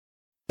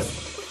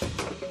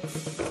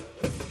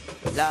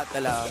Love the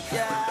love.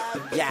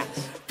 Yeah.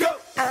 Go.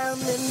 I'm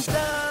in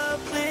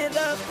love with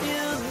a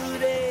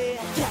beauty.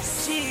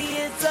 Yes, she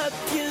is a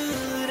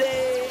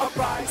beauty.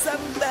 Alright.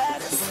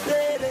 Somebody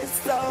said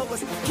it's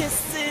always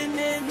kissing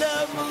in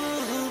the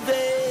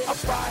movie.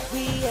 Alright.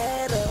 We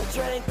had a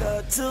drink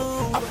or two.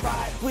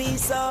 Alright. We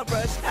saw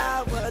Rush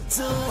Hour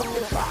 2.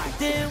 Alright.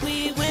 Then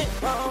we went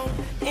home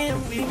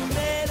and we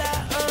made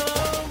our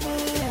own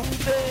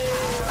movie.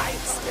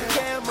 Lights,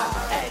 camera,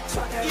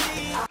 action.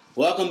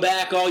 Welcome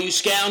back, all you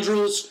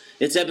scoundrels.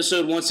 It's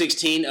episode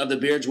 116 of the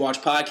Beards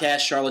Watch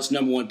podcast, Charlotte's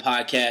 #1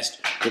 podcast,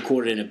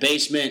 recorded in a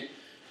basement.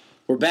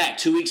 We're back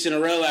 2 weeks in a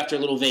row after a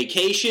little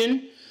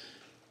vacation.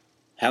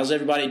 How's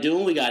everybody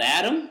doing? We got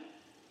Adam.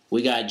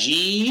 We got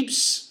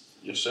Jeebs.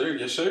 Yes, sir.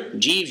 Yes, sir.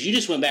 Jeebs, you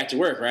just went back to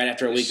work, right,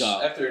 after a week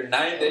off? After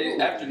 9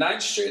 days, after 9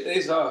 straight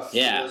days off.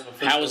 Yeah.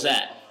 How was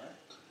that?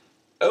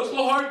 It was a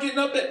little hard getting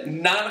up at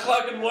 9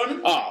 o'clock in the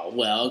morning. Oh,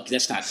 well,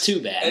 that's not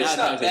too bad. It's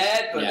not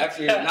bad, but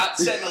after not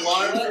setting an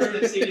alarm for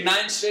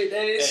 9 straight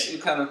days,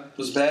 it kind of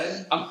was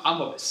bad. I'm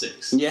up at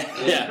 6. Yeah.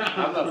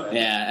 I'm up at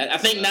Yeah, I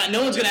think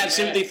no one's going to have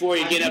sympathy for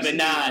you getting up at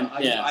 9.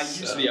 Yeah. I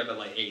usually up at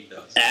like 8,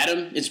 though.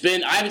 Adam,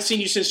 I haven't seen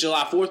you since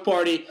July 4th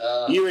party.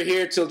 You were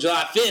here till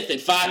July 5th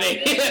at 5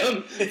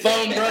 a.m.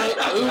 Phone broke,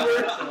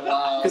 Uber.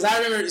 Because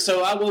I remember,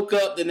 so I woke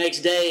up the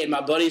next day and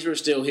my buddies were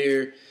still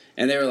here.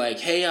 And they were like,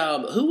 hey,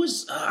 who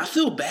was, I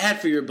feel bad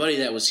for your buddy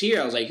that was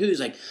here. I was like, who? He's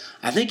like,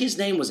 I think his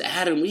name was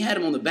Adam. We had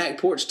him on the back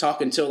porch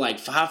talking till like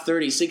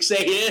 5:30, 6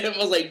 a.m. I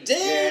was like, dang.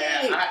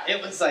 Yeah, it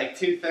was like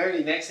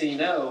 2:30. Next thing you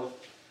know,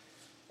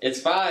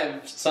 it's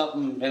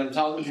 5-something, and I'm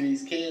talking to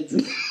these kids. I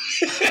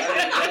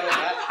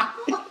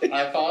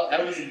thought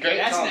that was a great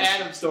That's an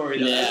Adam story,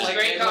 though. Yeah. It was a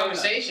great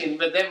conversation,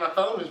 but then my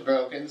phone was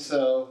broken,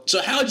 so...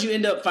 So how did you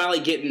end up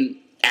finally getting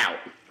out?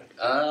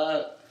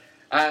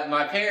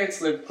 My parents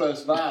lived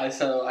close by,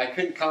 so I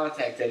couldn't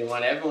contact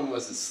anyone. Everyone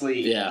was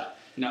asleep. Yeah.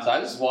 No. So I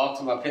just walked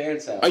to my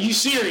parents' house. Are you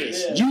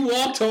serious? Yeah. You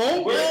walked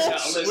home? Where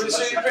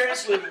did your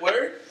parents live?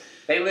 Where?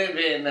 They live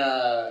in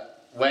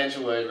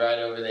Wedgwood, right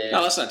over there.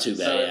 Oh, that's not too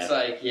bad. So Yeah. it's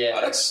like, yeah.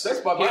 Oh, that's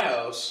by my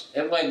house.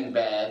 It wasn't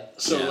bad.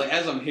 So, Yeah. like,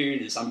 as I'm hearing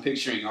this, I'm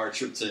picturing our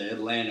trip to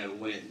Atlanta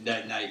when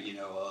that night,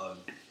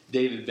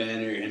 David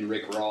Banner and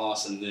Rick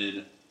Ross, and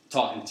then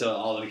talking to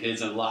all the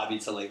kids in the lobby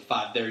till like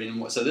 5:30 in the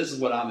morning. So this is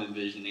what I'm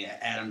envisioning: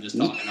 Adam just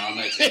talking all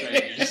night to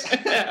strangers.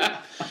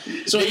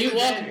 So you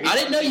walked. I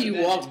didn't know you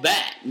walked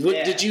back.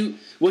 Yeah. Did you?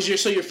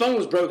 So your phone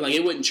was broken? Like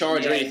it wouldn't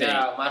charge or anything?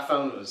 No, my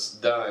phone was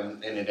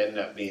done, and it ended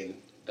up being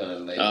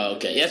done later. Oh,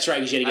 okay. That's right.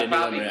 Because you had to I get a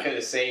new probably one. could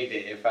have saved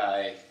it if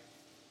I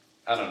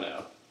don't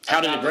know.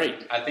 How did it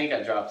break? I think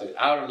I dropped it.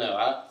 I don't know.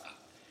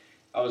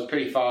 I was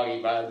pretty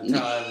foggy by the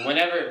time.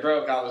 Whenever it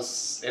broke, I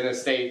was in a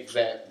state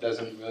that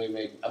doesn't really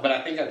make... But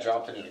I think I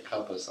dropped it in a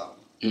cup or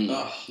something.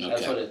 Oh,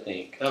 That's what I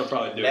think. That'll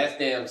probably do That's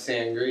damn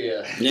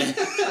sangria. Yeah.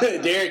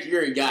 Derek, you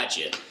already got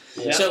you.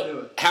 Yeah.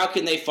 So how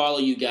can they follow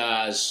you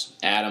guys,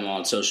 Adam,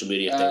 on social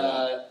media if they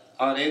want?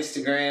 On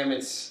Instagram,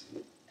 it's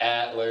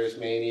at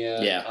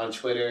LursMania. Yeah. On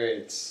Twitter,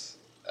 it's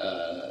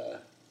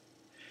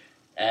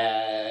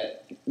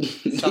at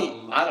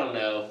something. I don't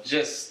know.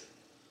 Just...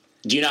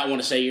 Do you not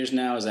want to say yours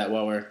now? Is that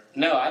what we're...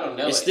 No, I don't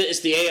know.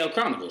 It's the AL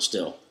Chronicles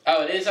still.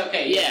 Oh, it is?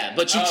 Okay. Yeah,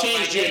 but you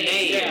changed your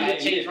name. Yeah, I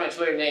changed my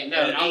Twitter name.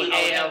 No,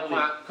 EAL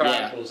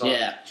Chronicles on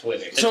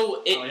Twitter.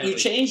 So you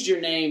changed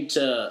your name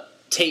to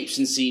tapes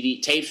or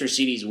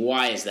CDs.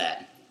 Why is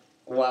that?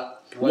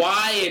 What?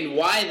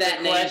 Why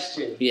that name?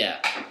 Question. Yeah.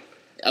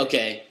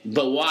 Okay,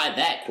 but why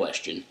that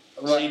question?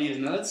 CD's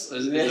nuts?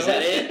 Is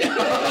that it?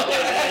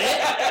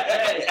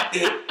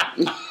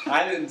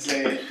 I didn't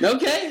say it.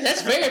 Okay,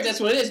 that's fair if that's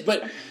what it is,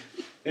 but...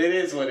 It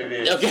is what it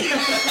is. Okay.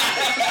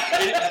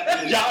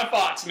 John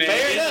Fox, man.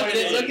 Fair enough. It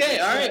is okay.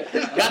 All right.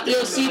 Got the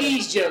old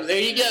CDs joke. There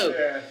you go.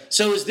 Yeah.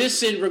 So is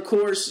this in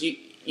recourse?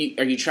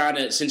 Are you trying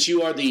to, since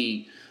you are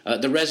the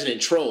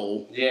resident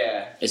troll?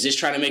 Yeah. Is this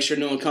trying to make sure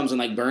no one comes and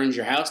like burns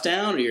your house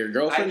down or your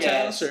girlfriend's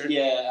house? Or?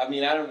 Yeah. I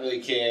mean, I don't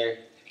really care.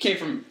 Came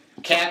from...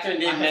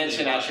 Catherine did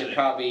mention I should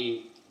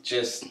probably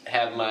just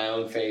have my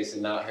own face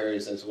and not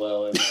hers as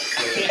well. And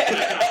she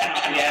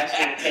asked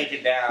me to take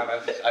it down.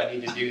 I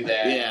need to do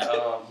that.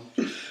 Yeah.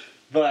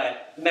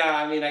 But no,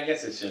 I mean, I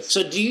guess it's just.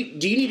 So do you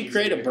need to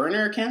create a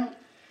burner account?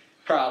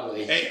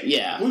 Probably. Hey,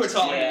 Yeah. We were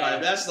talking Yeah. about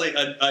it. That's like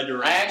a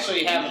direct... I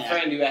actually have a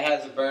friend who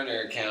has a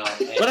burner account.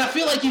 But I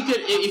feel like you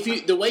could,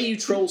 the way you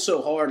troll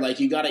so hard, like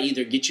you got to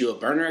either get you a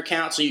burner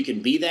account so you can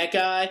be that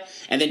guy,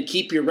 and then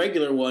keep your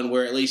regular one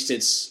where at least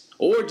it's,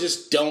 or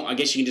just don't. I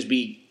guess you can just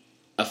be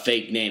a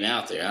fake name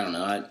out there. I don't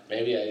know.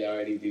 Maybe I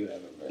already do have a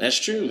burner. That's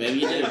true. Maybe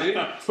you do.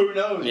 Who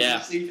knows?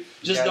 Yeah.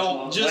 Just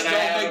don't make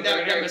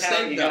that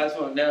mistake. You guys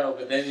won't know,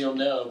 but then you'll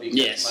know because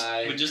Yes.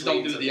 But just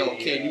don't do the old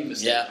KD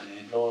mistake. Yeah. Man.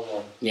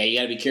 normal. Yeah, you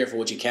got to be careful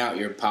which account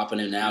you're popping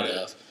in and out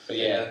of. But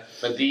yeah,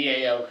 but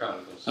DAL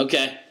Chronicles.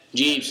 Okay,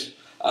 Jeebs.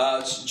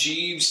 It's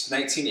Jeebs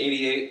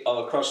 1988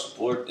 all across the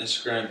board,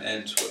 Instagram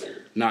and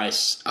Twitter.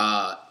 Nice.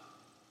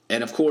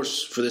 And of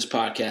course, for this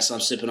podcast, I'm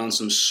sipping on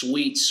some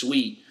sweet,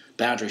 sweet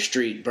Boundary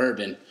Street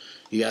bourbon.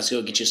 you guys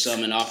go get you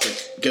some and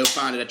go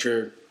find it at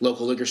your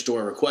local liquor store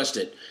and request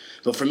it.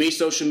 But for me,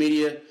 social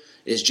media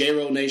is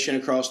J-Roll Nation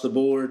across the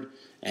board.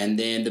 And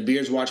then the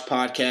Beards Watch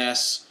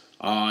podcasts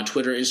on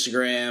Twitter,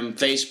 Instagram,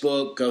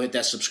 Facebook. Go hit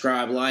that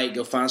subscribe, like.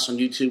 Go find us on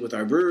YouTube with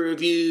our brewery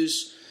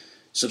reviews.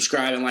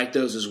 Subscribe and like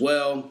those as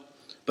well.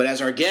 But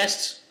as our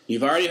guest,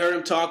 you've already heard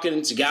him talking.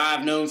 It's a guy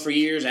I've known for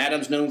years.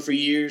 Adam's known for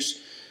years.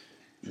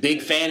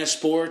 Big fan of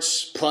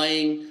sports,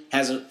 playing,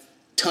 has a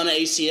ton of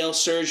ACL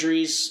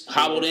surgeries,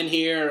 hobbled in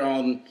here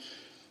on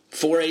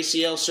 4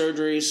 ACL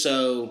surgeries.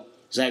 So,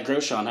 Zach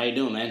Groton, how you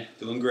doing, man?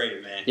 Doing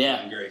great, man. Yeah.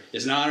 Doing great.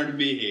 It's an honor to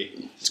be here.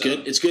 It's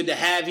good. It's good to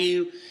have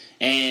you.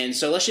 And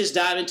so let's just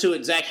dive into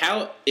it. Zach,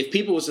 if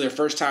people was their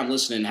first time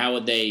listening, how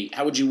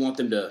would you want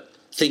them to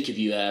think of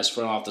you as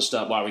from off the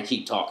stuff while we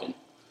keep talking?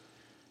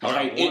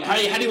 How do you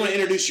want to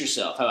introduce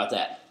yourself? How about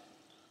that?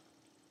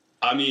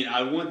 I mean,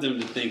 I want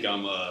them to think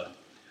I'm a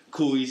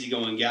cool,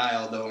 easygoing guy,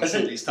 although on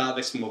some of these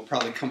topics will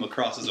probably come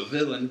across as a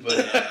villain.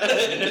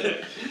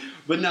 But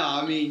but no,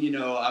 I mean,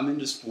 I'm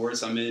into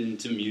sports. I'm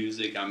into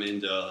music. I'm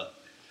into,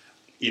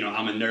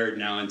 I'm a nerd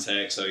now in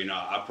tech, so,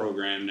 I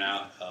program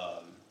now.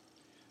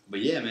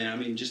 But yeah, man, I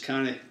mean, just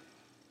kind of,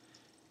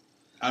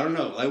 I don't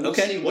know. Like, we'll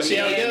see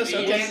how it goes.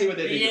 Okay. We'll see what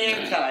they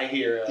think. The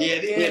anti-hero. Yeah,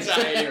 the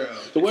anti-hero.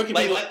 But where can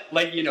people,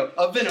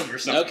 a Venom or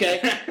something. Okay.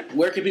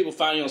 Where can people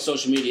find you on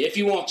social media if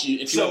you want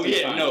to? So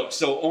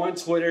on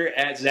Twitter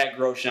at Zach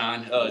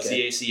Groshon,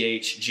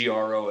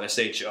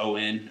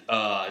 ZachGroshon.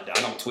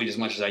 I don't tweet as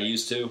much as I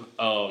used to.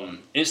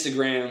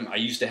 Instagram, I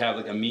used to have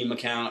like a meme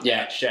account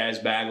at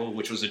Shaz Bagel,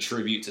 which was a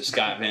tribute to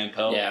Scott Van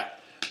Pelt. Yeah.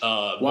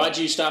 Why'd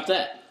you stop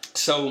that?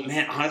 So,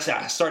 man, honestly,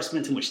 I started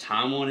spending too much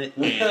time on it.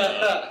 And,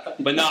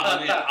 but no, I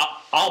mean,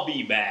 I'll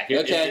be back.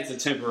 It's a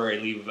temporary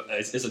leave.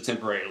 It's a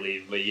temporary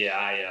leave. But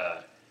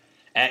yeah,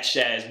 at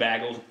Shaz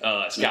Bagel,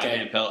 Scott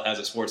Van Pelt has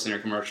a SportsCenter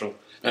commercial.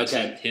 That's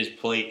his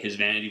plate, his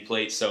vanity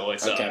plate. So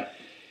it's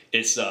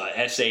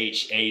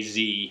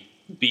SHAZBAGGLE.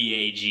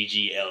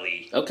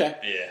 Okay.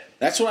 Yeah.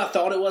 That's what I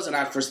thought it was, and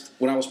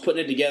when I was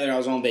putting it together, I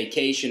was on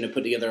vacation to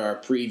put together our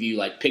preview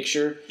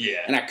picture. Yeah.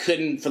 And I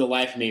couldn't for the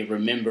life of me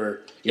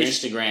remember your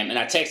Instagram. And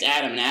I text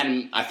Adam, and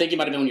Adam, I think it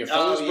might have been when your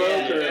phone was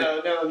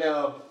broke.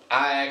 No.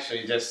 I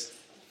actually just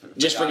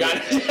forgot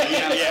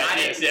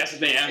it. That's the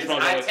thing. I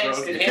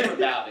texted him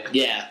about it.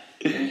 Yeah.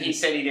 And he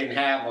said he didn't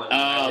have one.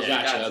 Oh,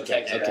 gotcha.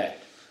 Okay.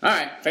 All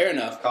right, fair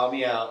enough. Call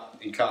me out.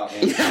 You caught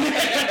me.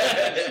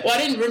 Well, I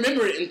didn't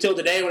remember it until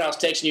today when I was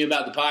texting you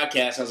about the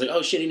podcast. I was like,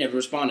 oh, shit, he never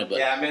responded. But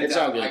it's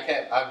all good.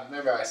 I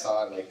remember I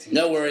saw it 2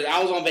 No worries.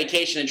 I was on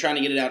vacation and trying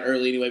to get it out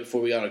early anyway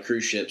before we got on a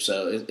cruise ship,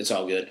 so it's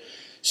all good.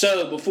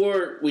 So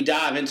before we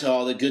dive into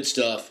all the good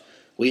stuff,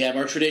 we have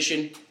our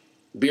tradition,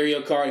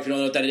 Mario Kart. If you don't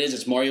know what that is,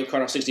 it's Mario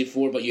Kart on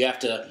 64, but you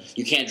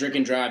can't drink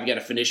and drive. You got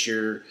to finish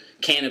your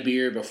can of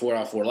beer before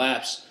all 4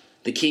 laps.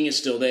 The king is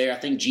still there. I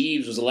think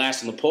Jeebs was the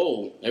last on the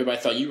poll. Everybody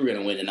thought you were going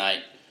to win tonight.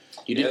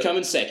 You did come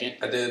in second.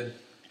 I did.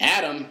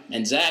 Adam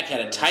and Zach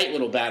had a tight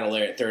little battle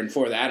there at 3rd and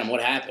 4th. Adam,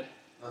 what happened?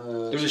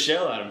 There was a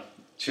shell at him.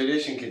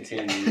 Tradition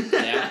continues.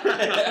 Yeah.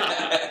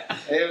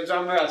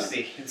 I'm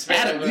rusty.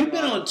 Adam, you've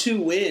been on 2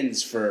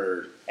 wins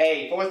for...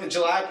 Hey, 4th of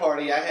July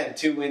party, I had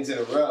 2 wins in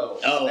a row.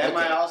 Oh, that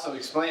might also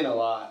explain a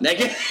lot.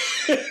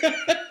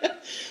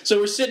 So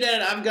we're sitting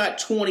at it. I've got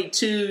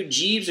 22.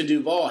 Jeebs and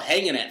Duval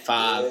hanging at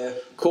 5. Yeah.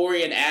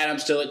 Corey and Adam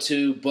still at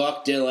 2.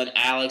 Buck, Dylan,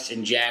 Alex,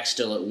 and Jack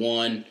still at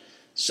 1.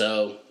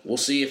 So we'll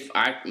see if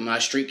my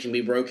streak can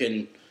be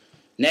broken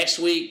next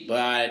week,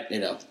 but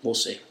we'll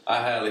see.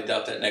 I highly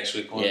doubt that next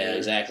week. Yeah,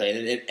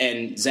 exactly.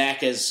 And Zach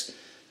has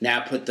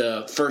now put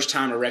the first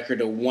timer record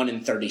to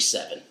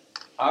 1-37.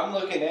 I'm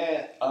looking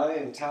at. I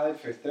am tied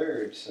for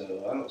 3rd,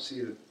 so I don't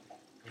see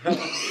the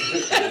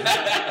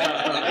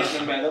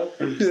medal.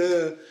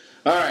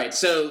 All right,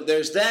 so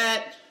there's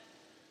that.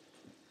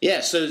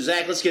 Yeah, so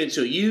Zach, let's get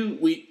into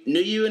it. We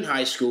knew you in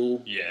high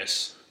school.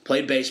 Yes.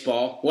 Played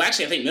baseball. Well,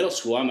 actually, I think middle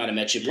school I might have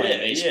met you playing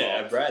baseball.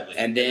 Yeah, Bradley.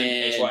 And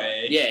then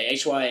HYA. Yeah,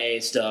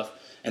 HYA stuff.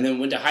 And then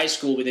went to high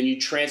school, but then you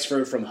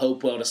transferred from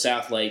Hopewell to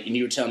Southlake, and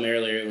you were telling me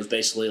earlier it was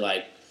basically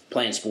like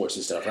playing sports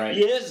and stuff, right?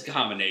 Yeah, it's a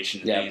combination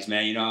of things,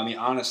 man.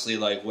 Honestly,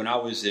 when I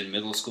was in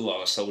middle school, I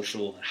was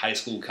social. High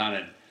school, kind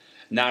of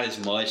not as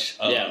much.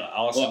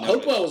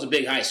 Hopewell was a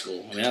big high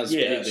school. I mean, that was a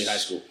big high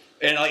school.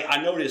 And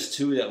I noticed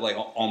too that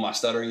on my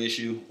stuttering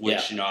issue,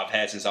 which I've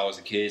had since I was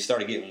a kid, it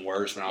started getting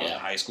worse when I was in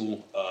high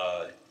school.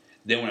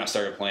 Then when I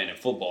started playing in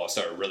football, it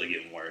started really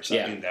getting worse.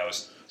 I think that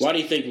was. Why do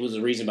you think was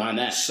the reason behind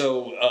that?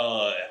 So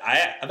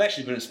I've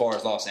actually been as far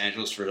as Los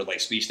Angeles for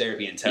speech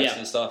therapy and tests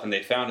and stuff, and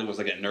they found it was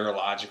a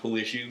neurological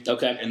issue.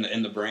 Okay.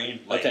 In the brain.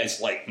 It's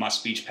my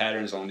speech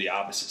patterns on the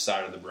opposite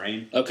side of the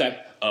brain. Okay.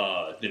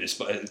 Than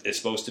it's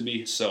supposed to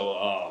be.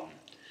 So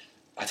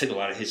I took a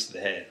lot of hits to the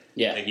head.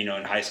 Yeah.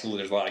 In high school,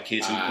 there's a lot of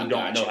kids who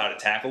don't know how to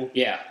tackle.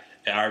 Yeah.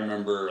 And I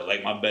remember,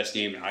 my best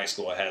game in high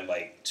school, I had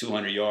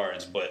 200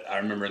 yards. But I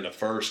remember in the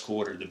first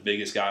quarter, the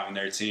biggest guy on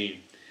their team,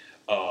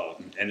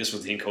 and this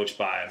was being coached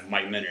by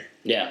Mike Minner.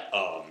 Yeah.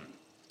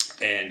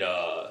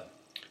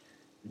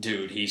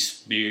 dude, he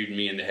speared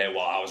me in the head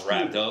while I was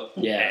wrapped up.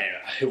 Yeah. And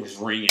it was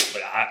ringing.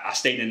 But I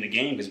stayed in the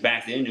game because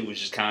back then it was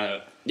just kind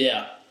of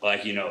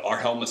like, our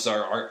helmets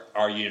are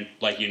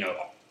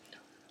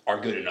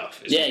good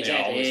enough. Yeah,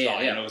 exactly.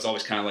 Thought, it was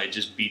always kind of like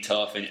just be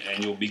tough and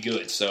you'll be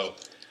good. So,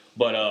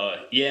 but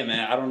man,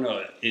 I don't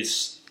know.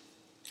 It's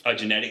a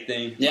genetic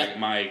thing. Yeah. Like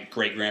my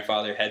great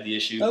grandfather had the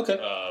issue. Okay.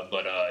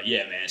 But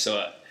man.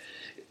 So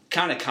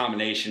kind of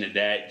combination of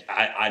that.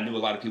 I knew a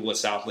lot of people at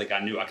South Lake. I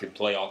knew I could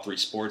play all three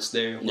sports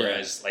there.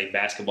 Whereas like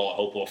basketball, I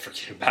hope we'll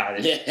forget about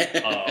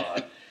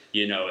it.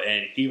 Yeah.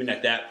 And even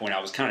at that point, I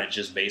was kind of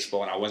just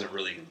baseball, and I wasn't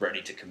really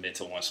ready to commit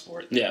to one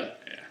sport. Yeah.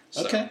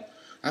 So. Okay.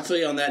 I feel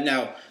you on that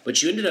now.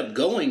 But you ended up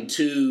going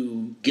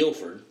to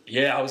Guilford.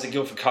 Yeah, I was at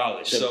Guilford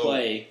College to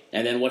play.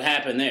 And then what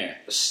happened there?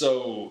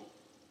 So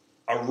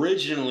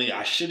originally,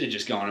 I should have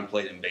just gone and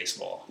played in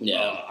baseball.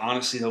 Yeah.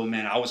 Honestly, though,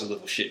 man, I was a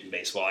little shit in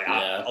baseball.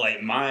 I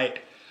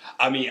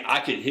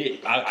could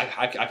hit.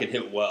 I could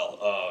hit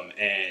well.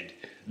 And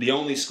the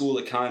only school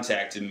that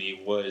contacted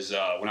me was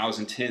when I was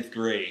in 10th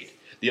grade.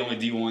 The only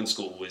D1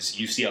 school was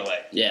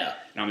UCLA. Yeah.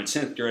 And I'm in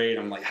 10th grade.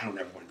 I'm like, I don't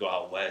ever want to go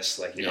out west.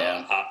 Like,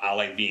 I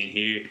like being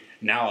here.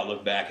 Now I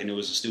look back, and it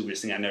was the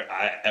stupidest thing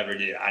I ever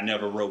did. I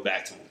never wrote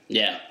back to him.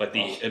 Yeah. But the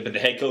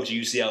head coach of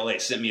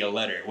UCLA sent me a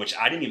letter, which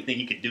I didn't even think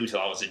he could do till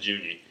I was a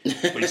junior.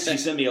 But he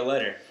sent me a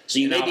letter. So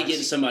you may be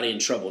getting somebody in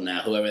trouble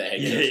now, whoever that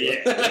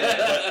head coach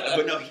was.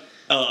 But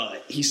no,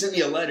 he sent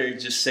me a letter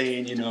just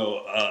saying,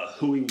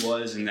 who he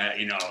was and that,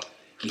 he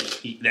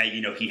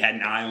had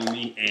an eye on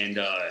me. And,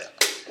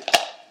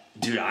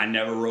 dude, I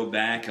never wrote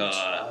back,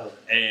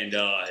 and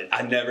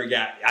I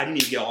didn't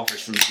even get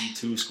offers from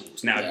D2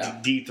 schools. Now,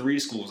 D3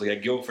 schools, like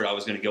at Guilford, I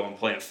was going to go and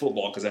play in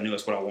football because I knew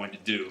that's what I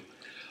wanted to do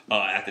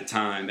at the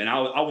time. And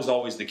I was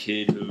always the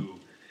kid who,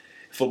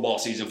 football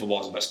is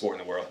the best sport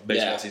in the world.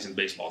 Baseball season,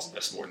 baseball is the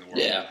best sport in the world.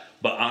 Yeah.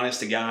 But honest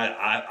to God,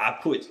 I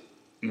put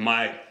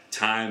my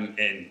time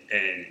and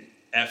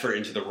effort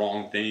into the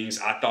wrong things.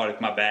 I thought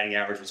if my batting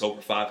average was over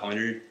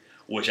 500,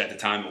 which at the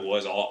time it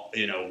was all,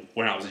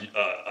 when I was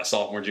a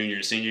sophomore, junior,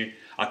 and senior,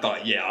 I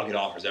thought, I'll get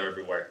offers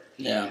everywhere.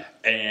 Yeah.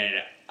 And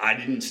I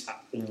didn't,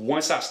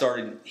 once I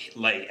started,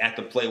 like, at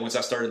the plate, once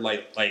I started,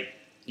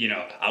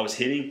 I was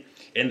hitting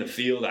in the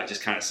field, I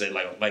just kind of said,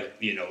 like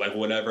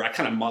whatever. I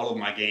kind of modeled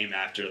my game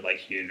after,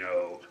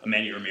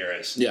 Manny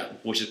Ramirez. Yeah.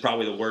 Which is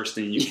probably the worst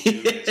thing you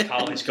can do as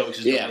college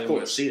coaches don't really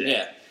want to see that.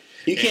 Yeah.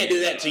 You can't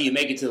do that until you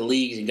make it to the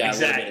leagues and got a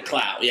little bit of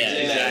clout. Yeah.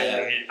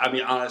 Exactly. Yeah. I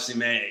mean, honestly,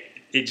 man,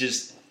 it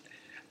just...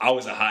 I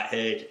was a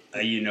hothead,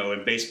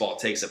 and baseball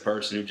takes a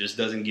person who just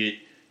doesn't get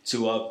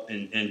too up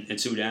and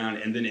too down.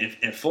 And then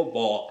in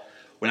football,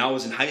 when I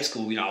was in high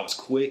school, I was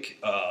quick.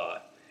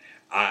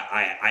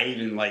 I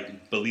even,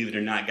 believe it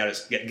or not,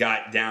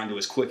 got down to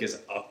as quick as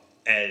a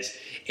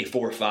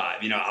 4.5.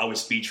 I would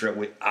speed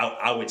train.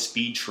 I would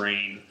speed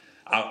train.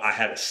 I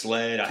had a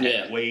sled. I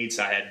had weights.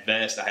 I had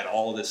vest. I had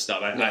all this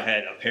stuff. I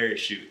had a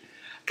parachute.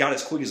 Got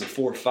as quick as a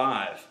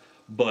 4.5.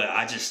 But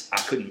I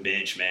couldn't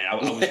bench, man. I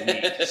was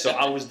weak. So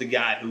I was the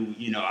guy who,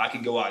 I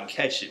could go out and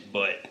catch it,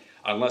 but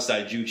unless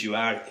I juked you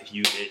out,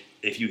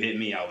 if you hit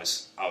me, I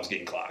was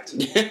getting clocked.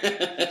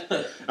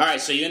 All right,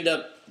 so you end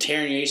up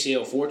tearing your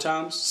ACL 4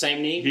 times,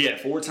 same knee? Yeah,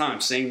 4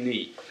 times, same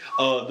knee.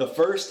 The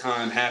first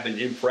time happened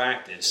in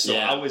practice. So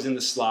I was in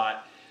the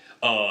slot.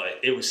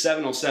 It was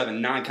 7-on-7,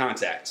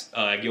 non-contact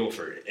at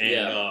Guilford.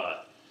 And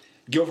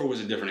Guilford was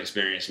a different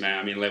experience, man.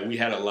 I mean, we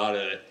had a lot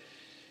of...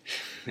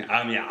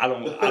 I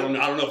don't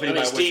know if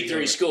anybody it's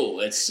D3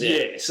 school.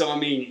 So I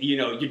mean,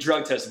 you're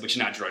drug tested, but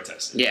you're not drug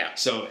tested. Yeah.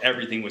 So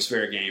everything was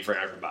fair game for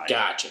everybody.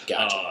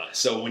 Gotcha.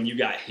 So when you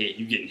got hit,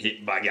 you're getting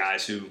hit by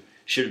guys who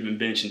should have been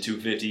benching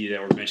 250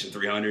 that were benching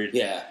 300.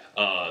 Yeah.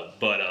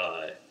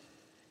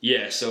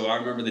 So I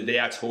remember the day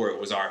I tore it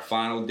was our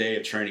final day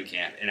of training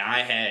camp, and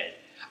I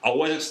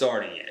wasn't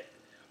starting yet,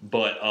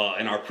 but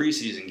in our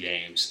preseason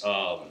games,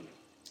 I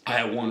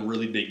had one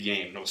really big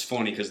game, and it was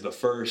funny because the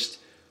first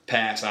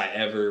pass I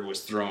ever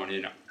was thrown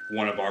in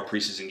one of our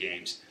preseason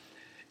games,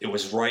 it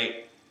was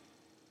right.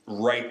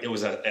 It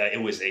was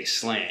a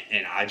slant,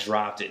 and I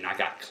dropped it, and I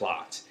got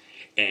clocked.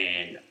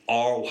 And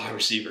our wide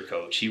receiver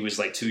coach, he was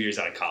 2 years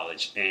out of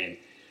college, and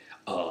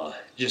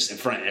just in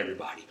front of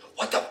everybody,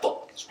 what the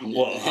fuck?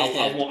 Well,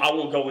 I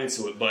won't go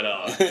into it, but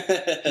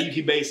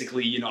he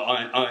basically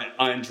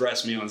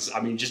undressed me on.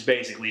 I mean, just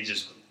ripped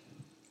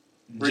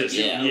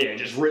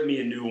me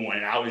a new one,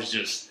 and I was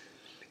just.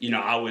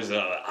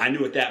 I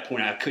knew at that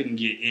point I couldn't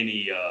get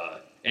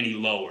any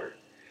lower.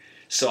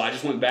 So I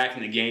just went back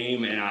in the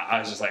game, and I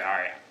was just like, all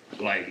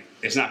right,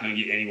 it's not going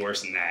to get any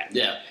worse than that.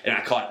 Yeah. And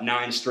I caught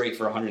 9 straight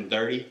for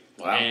 130.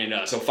 Wow.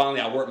 And so finally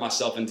I worked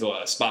myself into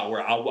a spot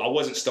where I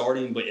wasn't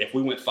starting, but if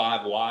we went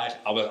 5 wide,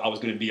 I was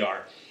going to be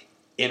our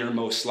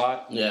innermost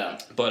slot. Yeah.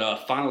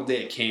 But final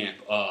day at camp,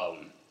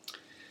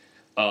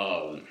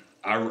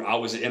 I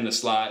was in the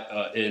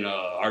slot in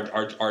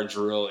our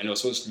drill, and it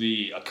was supposed to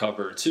be a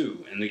cover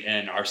 2,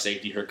 and our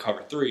safety her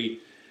cover 3.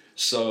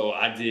 So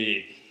I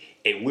did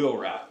a wheel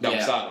route down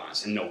the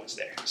sidelines, and no one's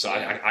there. So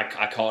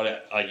I caught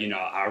it.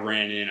 I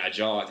ran in, I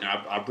jogged, and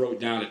I broke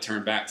down to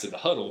turn back to the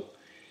huddle,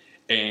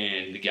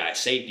 and the guy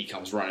safety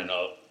comes running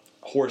up,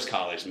 horse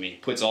collars me,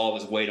 puts all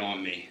of his weight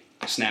on me,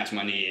 snaps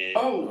my knee in.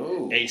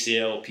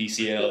 ACL,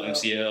 PCL,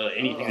 MCL,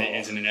 anything that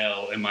ends in an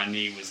L, and my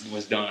knee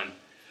was done.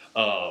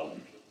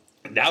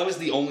 That was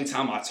the only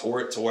time I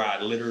tore it to where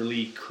I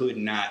literally could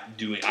not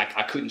do it.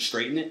 I couldn't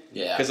straighten it.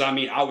 Yeah. Because,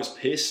 I was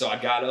pissed, so I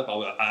got up.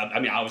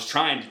 I was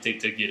trying to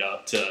get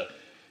up to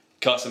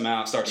cuss him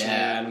out, start swinging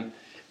at him.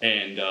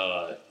 And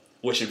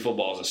wishing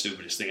football is the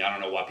stupidest thing. I don't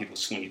know why people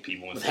swing at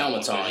people with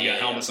helmets on. You got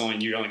helmets on,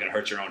 you're only going to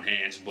hurt your own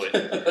hands. But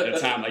at the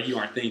time, you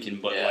aren't thinking.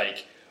 But,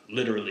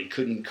 literally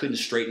couldn't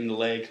straighten the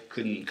leg,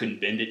 couldn't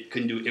bend it,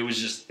 couldn't do it. It was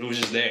just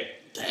there.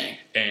 Dang.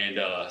 And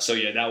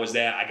that was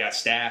that. I got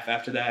staph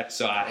after that,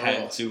 so I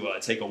had to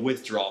take a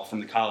withdrawal from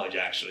the college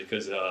actually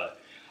because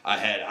I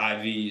had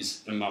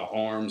IVs in my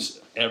arms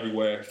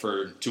everywhere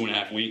for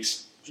 2.5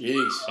 weeks.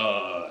 Jeez.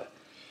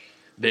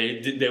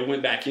 They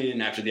went back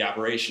in after the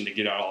operation to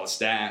get out all the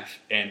staph,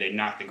 and they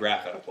knocked the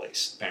graft out of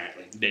place.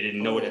 Apparently, they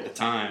didn't know it at the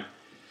time.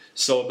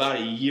 So about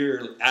a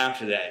year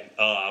after that,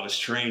 I was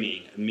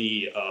training and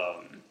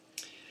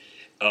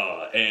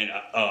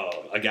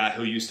a guy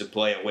who used to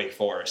play at Wake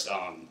Forest.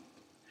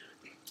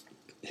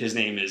 His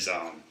name is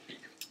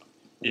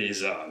You're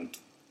good,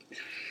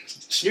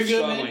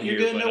 man. You're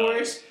good. No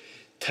worries.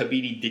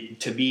 Tabidi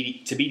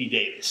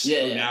Davis,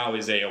 who now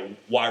is a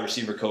wide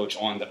receiver coach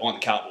on the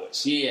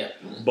Cowboys. Yeah.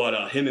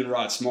 But him and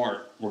Rod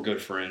Smart were good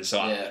friends,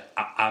 so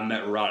I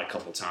met Rod a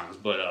couple times.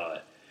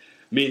 But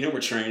me and him were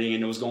training,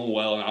 and it was going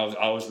well, and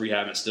I was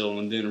rehabbing still.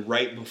 And then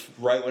right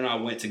when I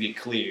went to get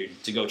cleared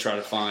to go try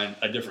to find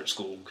a different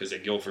school, because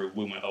at Guilford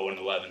we went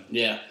 0-11.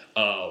 Yeah.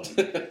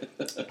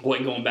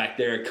 Wasn't going back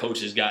there. Coach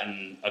has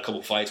gotten a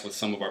couple fights with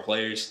some of our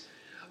players.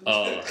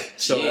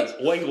 So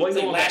wasn't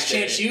going Last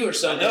Chance U or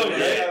something. I know,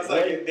 right? I was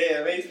like a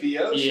damn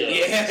HBO show.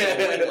 Yeah. So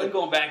wasn't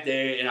going back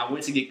there, and I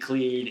went to get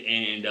cleared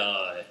and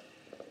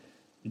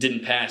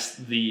didn't pass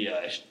the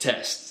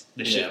test,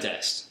 the shit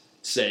test.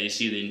 Say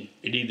it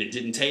either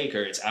didn't take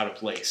or it's out of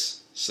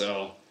place.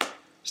 So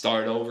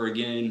started over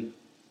again,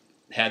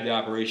 had the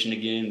operation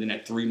again. Then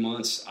at 3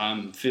 months,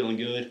 I'm feeling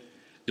good,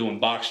 doing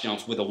box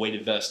jumps with a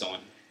weighted vest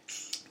on.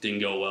 Didn't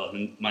go well.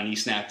 My knee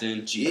snapped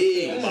in.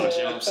 Jeez. Box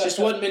jumps. Just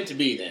wasn't meant to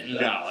be then.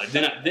 No.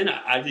 Then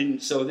I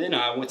didn't. So then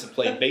I went to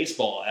play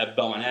baseball at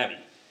Belmont Abbey.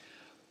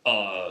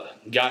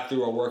 Got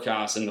through a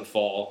workhouse in the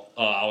fall.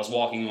 I was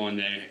walking on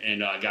there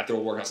and got through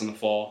a workhouse in the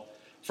fall.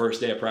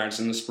 First day of practice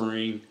in the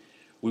spring.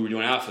 We were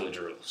doing outfield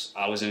drills.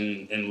 I was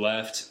in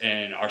left,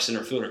 and our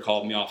center fielder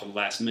called me off at the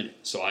last minute.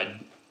 So I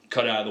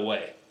cut out of the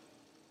way.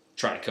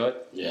 Tried to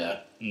cut.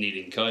 Yeah.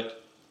 Needing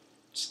cut.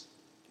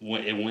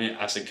 It went.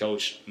 I said,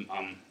 Coach,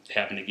 I'm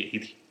having to get.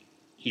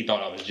 He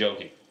thought I was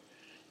joking.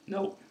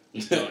 Nope.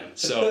 He's done.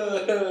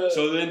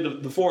 So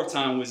then the fourth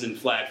time was in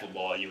flag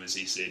football at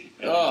UNCC.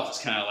 And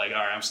it's kind of like, all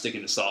right, I'm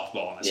sticking to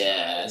softball.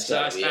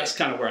 That's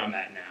kind of where I'm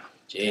at now.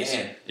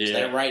 Jeez. Is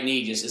that right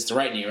knee? It's the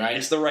right knee, right?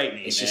 It's the right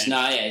knee. It's just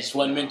not. Yeah, it just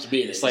wasn't meant to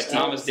be. It's like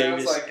Thomas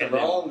Davis. Sounds like the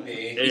wrong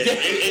knee.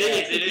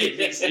 It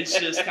is. It's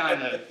just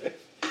kind of.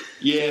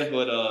 Yeah,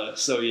 but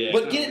so yeah.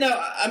 But now,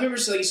 I remember,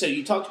 like you said,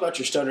 you talked about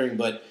your stuttering,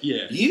 but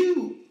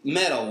you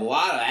met a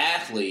lot of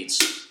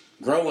athletes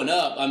growing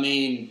up. I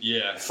mean,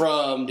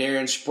 from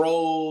Darren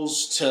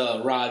Sproles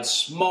to Rod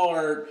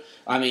Smart.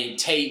 I mean,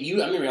 Tay.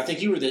 I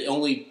think you were the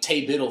only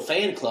Tay Biddle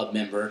fan club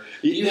member.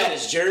 You had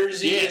his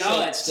jersey and all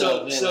that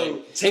stuff. That's how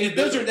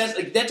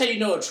you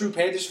know a true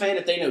Panthers fan,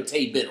 if they know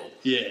Tay Biddle.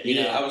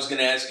 Yeah, I was going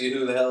to ask you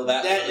who the hell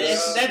that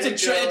was. That's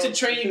a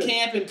training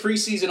camp and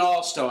preseason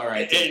all-star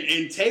right there.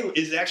 And Tay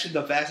is actually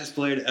the fastest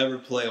player to ever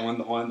play on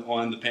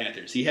the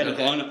Panthers. He had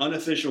an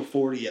unofficial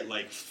 40 at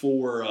like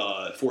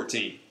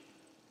 4:14.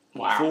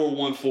 Wow.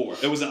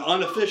 4:14. It was an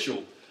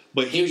unofficial.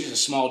 But he was just a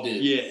small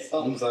dude. Yeah.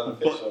 Something's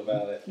unofficial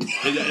about it.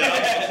 I'm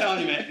telling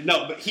you, man.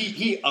 No, but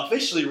he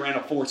officially ran a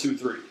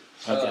 4.23.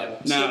 Okay.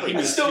 Now he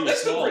was still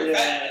small. pretty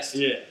fast.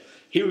 Yeah.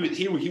 He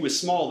was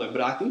smaller,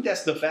 but I think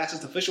that's the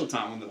fastest official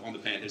time on the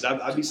Panthers.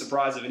 I'd be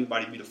surprised if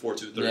anybody beat a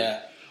 4.23.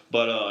 Yeah.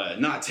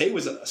 But Tay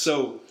was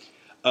so.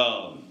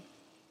 So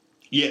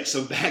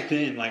back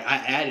then, like I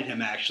added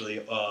him actually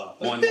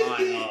online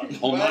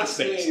on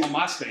MySpace. On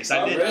MySpace,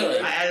 I did. Really?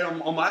 I added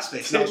him on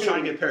MySpace, and I was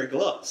trying to get a pair of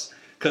gloves.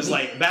 Because,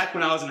 like, back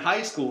when I was in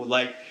high school,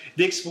 like,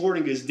 Dick's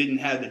Sporting Goods didn't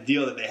have the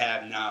deal that they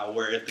have now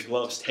where if the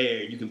gloves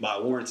tear, you can buy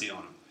a warranty on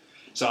them.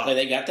 So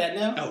they got that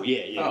now? Oh,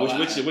 yeah. Oh,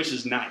 which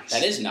is nice.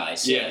 That is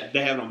nice, yeah.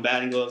 They have it on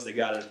batting gloves. They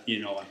got it,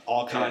 on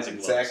all kinds of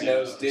gloves. Zach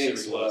knows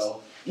Dick's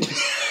well.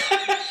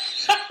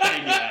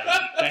 Thank you,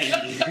 Adam. Thank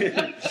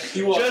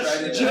you.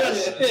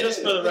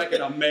 Just for the record,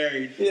 I'm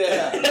married.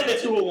 Yeah.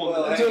 To a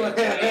woman.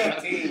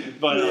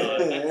 But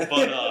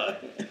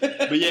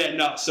yeah,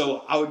 no.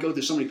 So I would go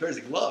through so many pairs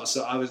of gloves.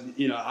 So I was,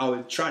 I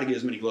would try to get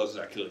as many gloves as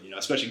I could.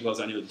 Especially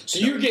gloves I knew. So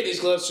you were getting these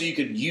gloves so you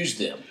could use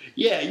them.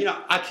 Yeah,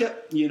 I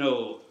kept,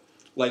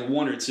 like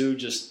one or two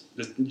just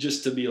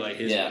to be like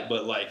his. Yeah.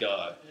 But like,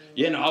 I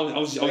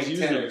was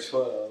using 10 them. or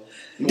 12.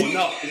 Well,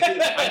 no,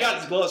 I got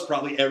his gloves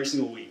probably every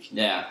single week.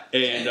 Yeah.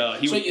 And so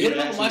you hit him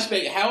on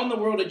MySpace. How in the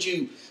world did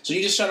you? So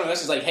you just shot him a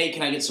message like, "Hey,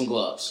 can I get some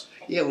gloves?"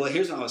 Yeah, well,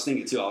 here's what I was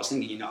thinking too. I was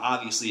thinking,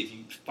 obviously, if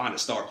you find a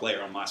star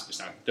player on MySpace,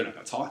 they're not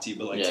going to talk to you.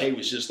 But Tay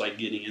was just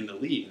getting in the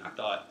league, and I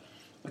thought,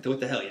 what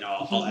the hell,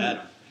 I'll add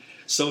him.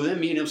 So then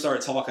me and him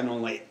started talking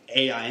on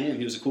AIM.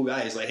 He was a cool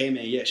guy. He's like, hey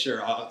man, yeah,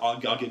 sure, I'll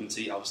give him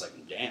to you. I was like,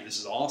 damn, this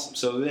is awesome.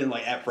 So then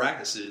at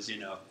practices,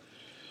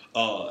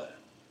 I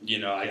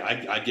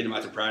get him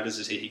out to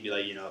practices. He'd be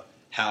like,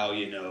 how,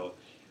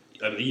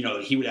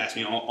 he would ask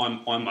me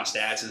on my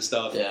stats and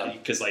stuff. Yeah.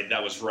 Because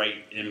that was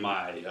right in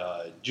my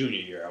junior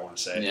year, I want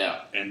to say.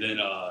 Yeah. And then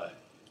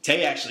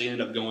Tay actually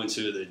ended up going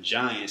to the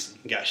Giants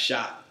and got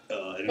shot.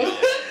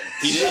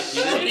 He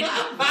did.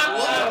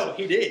 No,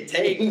 he did.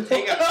 Tay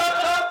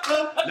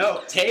got.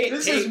 No, Tay.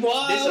 This is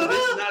wild.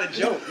 This is not a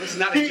joke. This is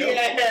not a joke.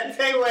 Yeah,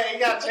 Tay way he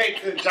got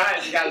traded to the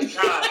Giants. He got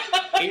shot.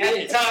 He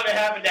did. Time it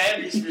happened to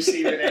every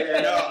receiver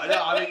there. No.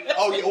 I mean,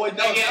 oh yeah, wait,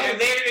 no. They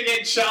didn't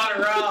get shot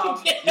or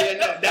robbed.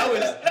 Yeah, no,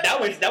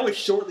 that was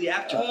shortly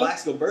after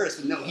Plaxico burst.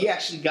 But no, he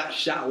actually got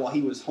shot while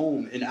he was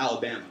home in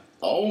Alabama.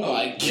 Oh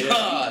my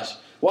gosh!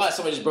 Why?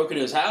 Somebody just broke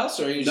into his house,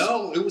 or he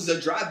No, it was a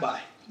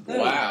drive-by.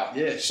 Wow.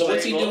 Yeah. So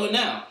what's he doing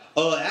now?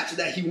 After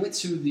that, he went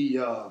to the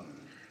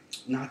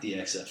not the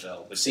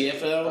XFL, but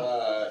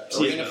CFL,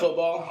 arena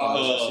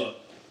football.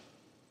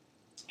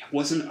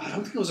 Wasn't I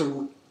don't think it was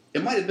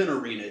it might have been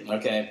arena.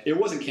 Okay. It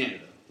wasn't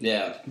Canada.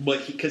 Yeah.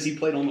 But because he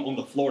played on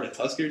the Florida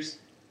Tuskers.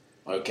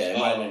 Okay.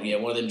 Might have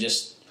been, one of them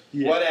just.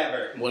 Yeah.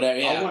 Whatever.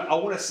 Yeah. I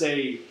want to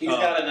say He's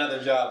got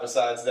another job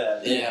besides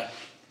that. Yeah.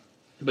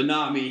 But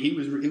no, I mean he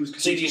was.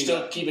 So do you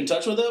still keep in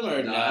touch with him,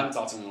 or no? I haven't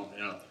talked to him.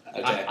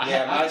 Okay.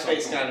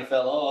 MySpace kind of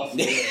fell off.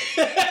 No,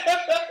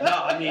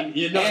 I mean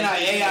and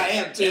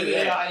AIM too.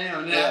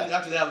 AIM.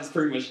 After that was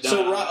pretty much done.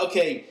 So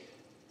okay,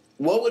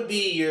 what would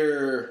be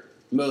your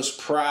most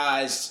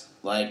prized,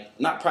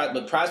 not prize,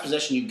 but prized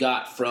possession you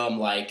got from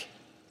an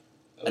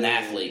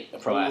athlete, a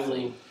pro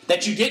athlete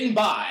that you didn't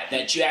buy,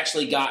 that you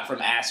actually got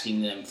from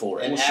asking them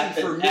for it? And at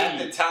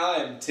the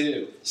time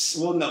too.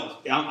 Well, no,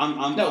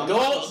 I'm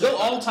go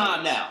all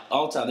time now,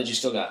 all time that you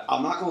still got.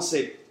 I'm not gonna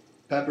say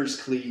Pepper's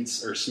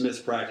cleats or Smith's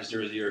practice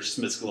jersey or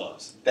Smith's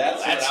gloves.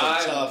 That's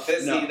tough.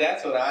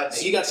 That's what I think.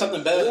 So you got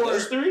something better than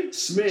those three?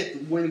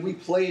 Smith, when we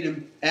played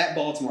him at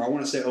Baltimore, I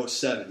want to say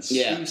 07,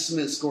 Yeah. Steve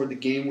Smith scored the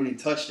game-winning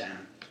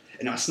touchdown,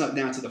 and I snuck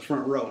down to the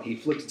front row, and he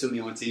flipped it to me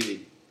on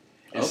TV.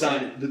 And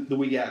signed it the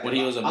week after. When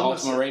he was a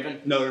Baltimore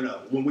Raven? No.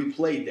 When we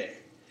played there.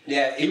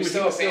 Yeah, he was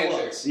still a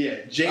Panther.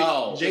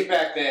 Yeah. Jake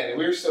back then.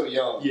 We were still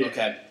young. Yeah.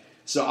 Okay.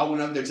 So I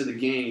went up there to the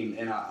game,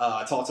 and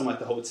I talked to him at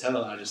the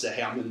hotel, and I just said,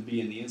 hey, I'm going to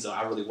be in the end zone.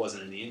 I really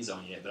wasn't in the end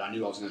zone yet, but I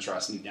knew I was going to try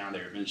to sneak down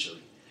there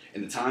eventually.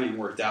 And the timing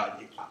worked out.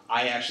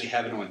 I actually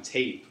have it on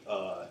tape.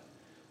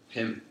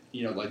 Him,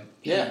 he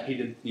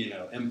did,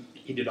 and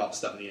he did all the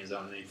stuff in the end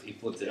zone, and he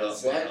flipped it up.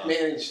 Zach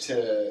managed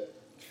to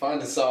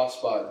find a soft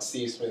spot in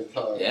Steve Smith's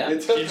heart. Yeah.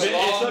 It took a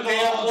long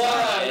damn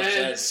while,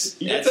 man.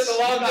 It took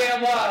a long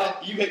damn while.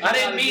 I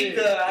didn't meet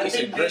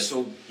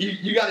the.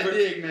 You got to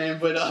dig, man.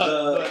 But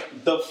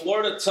the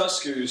Florida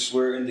Tuskers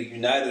were in the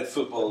United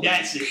Football League.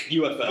 That's it.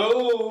 UFL.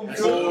 Boom.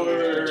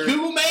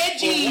 Cool man,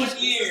 For 1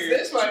 year,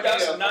 This might be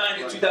 2009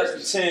 to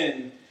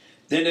 2010.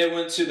 Then they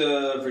went to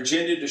the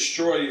Virginia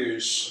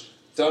Destroyers.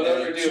 Don't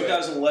overdo it.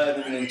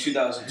 2011 and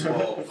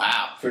 2012.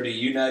 Wow. For the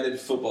United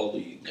Football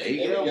League. There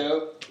you There go. we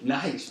go.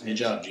 Nice. Good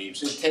job, Jeebs.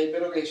 Did Tate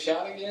Biddle get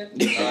shot again?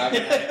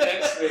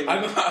 Next thing. All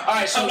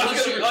right, so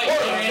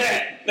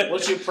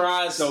what's your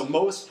prize? So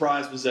most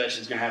prized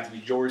possession is going to have to be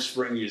George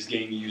Springer's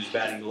game-used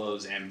batting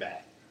gloves and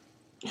bat.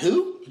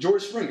 Who?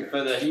 George Springer.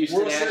 For the Houston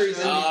World Series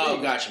Astros? MVP.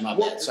 Oh, gotcha, my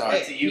bad. Sorry.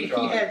 Hey,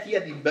 he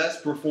had the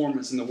best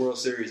performance in the World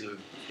Series of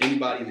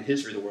anybody in the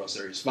history of the World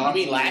Series. You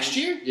mean last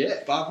year?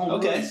 Yeah, 5 home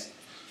runs. Okay.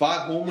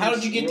 5 home runs. How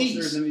did you get World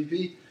these? Series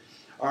MVP.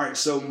 All right,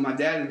 so my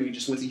dad and me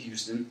just went to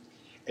Houston,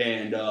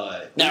 and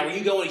Now, were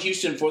you going to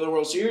Houston for the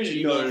World Series, or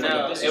you going for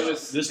this? It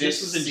was this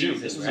was in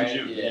June. This was in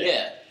June.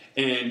 Yeah.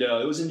 And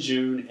it was in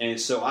June, and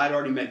so I'd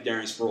already met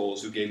Darren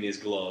Sproles, who gave me his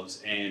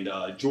gloves, and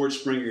George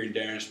Springer and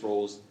Darren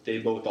Sproles, they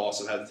both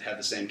also had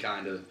the same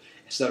kind of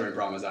stuttering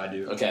problem as I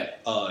do. Okay.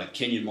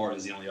 Kenyon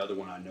Martin's the only other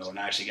one I know, and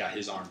I actually got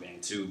his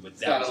armband too. But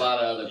He's got a lot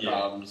of other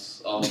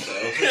problems also.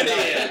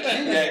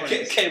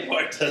 K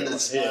Martin.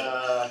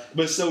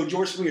 But so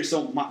George Springer,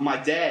 so my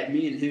dad,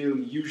 me and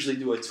him usually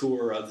do a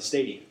tour of the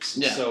stadiums.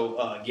 Yeah.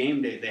 So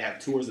game day, they have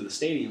tours of the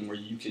stadium where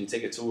you can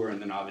take a tour,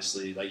 and then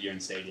obviously you're in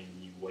the stadium,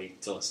 and you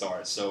wait till it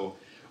starts. So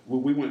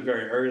we went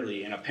very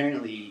early, and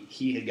apparently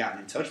he had gotten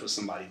in touch with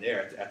somebody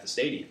there at the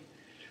stadium.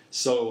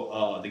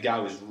 So the guy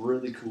was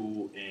really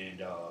cool,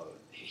 and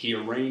he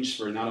arranged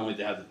for not only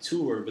to have the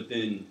tour, but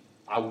then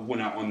I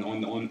went out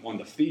on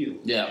the field.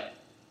 Yeah.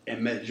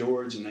 And met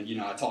George, and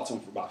I talked to him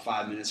for about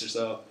 5 minutes or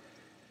so.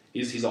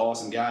 He's an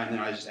awesome guy, and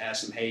then I just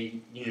asked him, hey,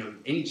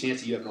 any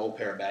chance that you have an old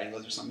pair of batting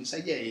gloves or something? He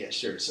said, yeah,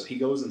 sure. So he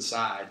goes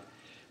inside,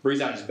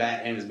 brings out his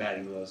bat and his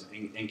batting gloves,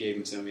 and gave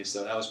them to me.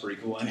 So that was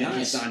pretty cool. And then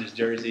he signed his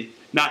jersey,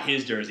 not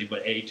his jersey,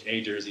 but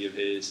a jersey of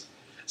his.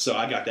 So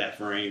I got that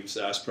framed.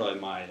 So that's probably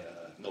my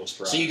most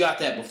proud. So you got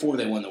that before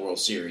they won the World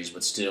Series,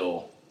 but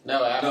still.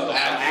 No,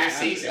 after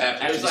season.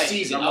 After the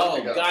season.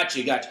 Oh,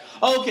 gotcha.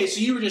 Okay, so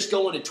you were just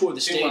going to tour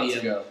the 2 months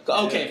stadium. ago.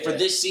 Okay, for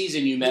this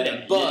season you met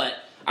him, but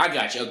I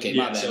got you. Okay,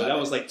 my bad. So that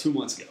was like 2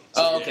 months ago.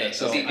 Oh, okay.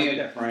 So See, I dude,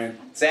 got that friend.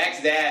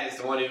 Zach's dad is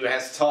the one who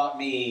has taught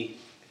me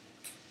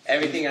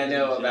everything I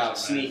know about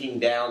sneaking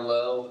down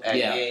low at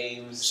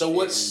games. So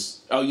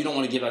what's? Oh, you don't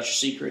want to give out your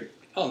secret?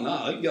 Oh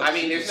no! I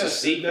mean, there's no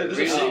secret.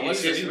 Really.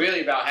 It's just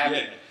really about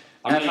having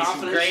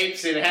some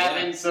grapes and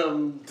having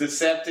some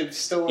deceptive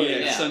stories.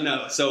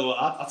 Yeah. So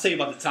I'll tell you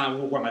about the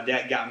time where my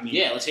dad got me.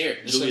 Yeah, let's hear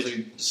it.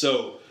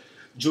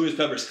 Julius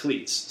Peppers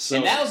cleats. So,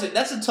 and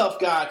that's a tough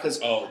guy because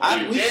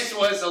this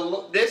was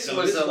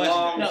a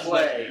long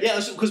play.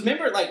 Yeah, because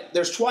remember, like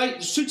there's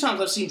 2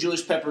 times I've seen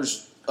Julius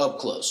Peppers up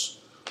close.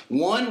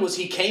 One was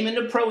he came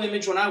into Pro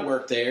Image when I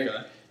worked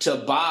there to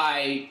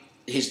buy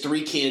his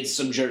 3 kids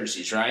some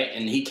jerseys, right?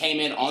 And he came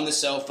in on the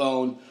cell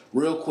phone,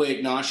 real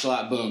quick,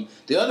 nonchalant, boom.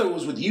 The other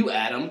was with you,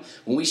 Adam,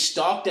 when we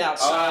stalked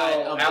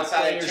outside of the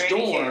players'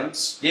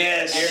 dorms.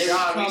 Yes. And they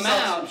would come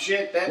out. Some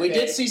shit that we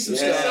day. did see some He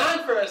stuff.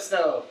 signed for us,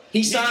 though.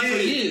 He signed for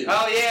you.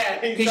 Oh, yeah.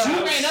 Because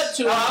you ran up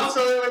to him. I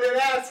also wanted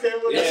to ask him.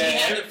 Because he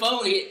had the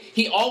phone.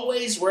 He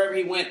always, wherever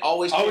he went,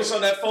 always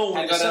on that phone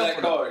when he got that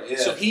card. Yeah.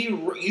 So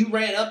you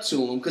ran up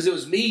to him because it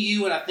was me,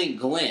 you, and I think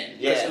Glenn.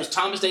 Yeah. It was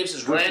Thomas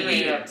Davis's rookie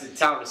Glenn ran up to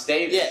Thomas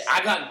Davis. Yeah,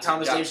 I got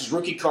Thomas Davis's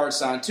rookie card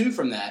signed too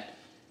from that.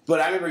 But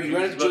I remember you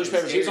ran up to Julius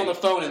Peppers. He was on the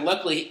phone, and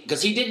luckily,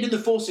 because he didn't do the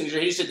full signature,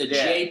 he just did the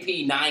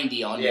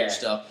JP90 on your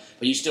stuff.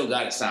 But you still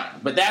got it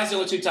signed. But that was the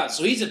only 2 times.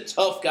 So he's a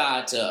tough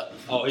guy to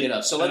get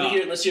up. So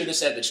let's hear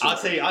this epic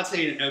story. I'll tell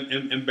you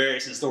an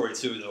embarrassing story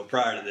too, though.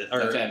 Prior to this,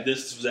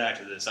 this was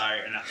after this.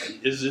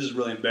 This is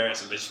really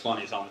embarrassing, but it's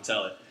funny, so I'm gonna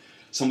tell it.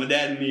 So my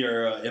dad and me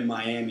are in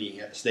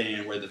Miami,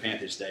 staying where the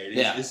Panthers stayed.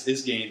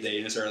 It's game day,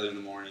 and it's early in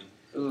the morning.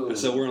 Ooh.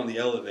 So we're on the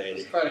elevator.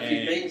 There's quite a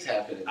few things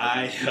happening.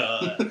 I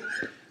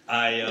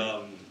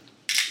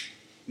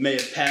may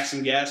have passed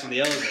some gas on the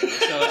elevator.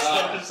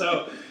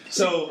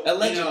 So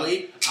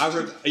allegedly,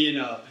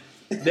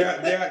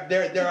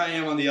 there I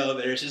am on the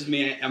elevator. It's just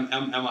me and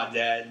my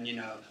dad,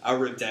 and I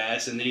ripped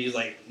ass, and then he's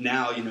like,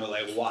 now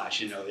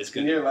watch, it's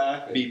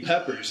gonna be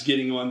Peppers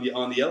getting on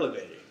the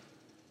elevator.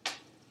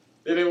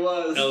 And it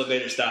was.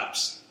 Elevator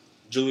stops.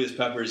 Julius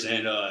Peppers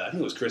and I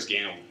think it was Chris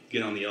Gamble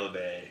get on the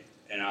elevator,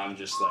 and I'm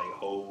just like,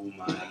 oh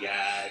my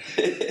god.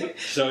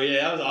 So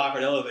that was an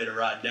awkward elevator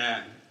ride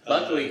down.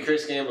 Luckily,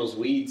 Chris Gamble's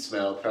weed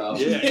smell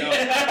probably. I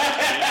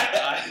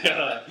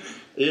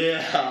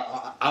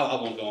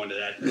won't go into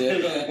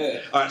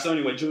that. All right, so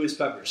anyway, Julius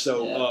Peppers.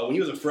 So when he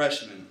was a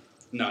freshman,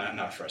 not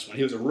a freshman,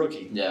 he was a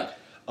rookie.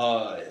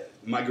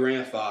 My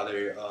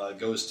grandfather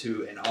goes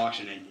to an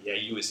auction at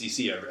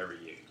UNCC every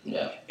year.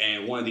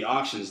 And one of the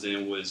auctions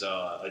then was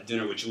a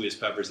dinner with Julius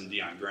Peppers and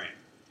Deion Grant.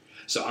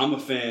 So I'm a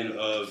fan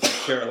of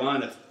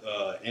Carolina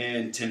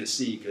and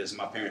Tennessee because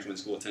my parents went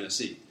to school at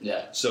Tennessee.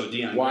 So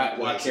Deion.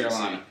 Why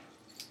Carolina?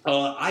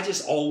 I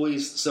just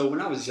always. So when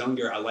I was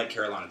younger, I liked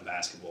Carolina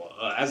basketball.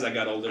 As I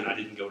got older and I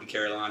didn't go to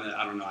Carolina,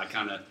 I don't know. I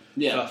kind of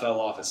fell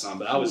off at some,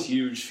 but I was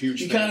huge.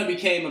 You kind of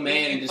became a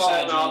man and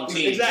decided your own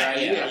team.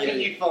 Exactly. Right? I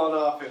think you've fallen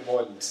off in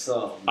more than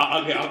some.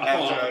 I'm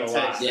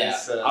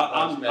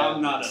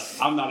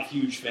not a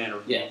huge fan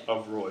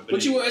of Roy.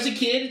 But you were as a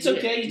kid. It's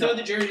okay. You throw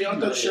the jersey on,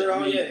 throw the shirt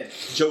on.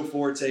 Joe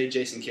Forte,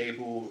 Jason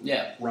Cable,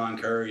 Ron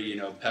Curry,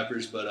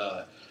 Peppers.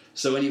 But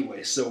so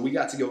anyway, so we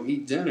got to go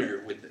eat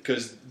dinner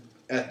because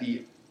at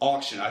the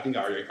auction, I think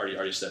I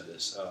already said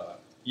this. I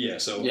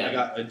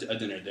got a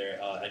dinner there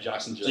at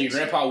Jackson Joe's. So your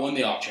grandpa won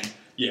the auction.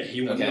 Yeah,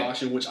 he won the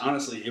auction, which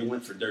honestly, it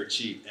went for dirt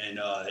cheap. And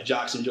at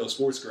Jackson Joe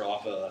Sports Grill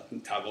off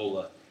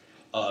Tavola,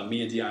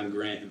 me and Deion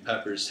Grant and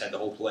Peppers had the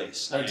whole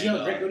place. Did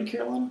Deion Grant go to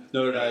Carolina?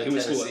 No, he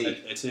was cool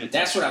at Tennessee.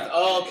 That's what I thought.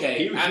 Oh,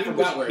 okay. I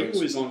forgot where he was.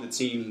 He was on the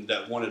team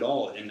that won it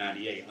all in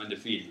 '98,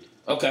 undefeated.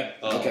 Okay.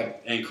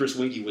 And Chris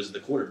Winkie was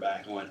the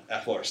quarterback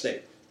at Florida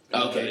State.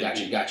 Okay,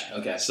 gotcha.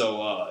 Okay.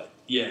 So,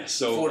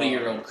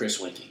 40-year-old Chris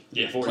Winkie.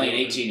 Yeah, 40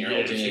 playing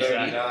 18-year-old.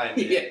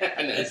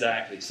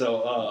 Exactly.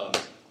 So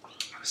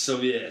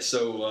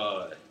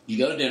you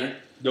go to dinner.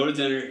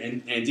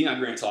 And Deion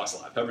Grant talks a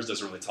lot. Peppers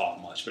doesn't really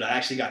talk much, but I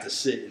actually got to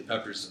sit in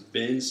Peppers'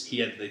 Benz. He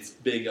had this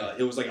big.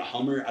 It was like a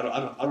Hummer. I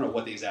don't know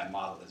what the exact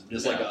model is, but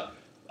it's like a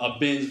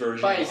Benz version.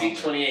 Probably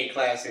Z28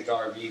 Classic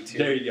RV too.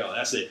 There you go.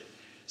 That's it.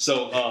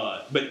 So,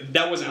 but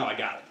that wasn't how I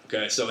got it.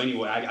 Okay, so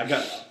anyway, I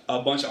got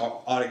a bunch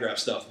of autograph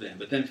stuff then.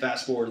 But then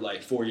fast forward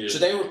like 4 years. So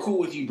they were cool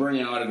with you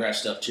bringing autograph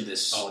stuff to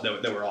this. Oh,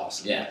 they were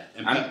awesome. Yeah,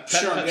 and I'm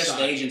sure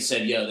the agent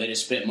said, "Yo, they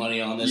just spent money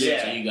on this,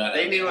 so you got it."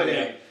 They knew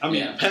it. I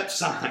mean, Pep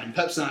signed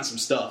some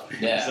stuff.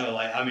 Yeah. So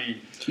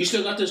you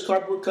still got those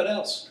cardboard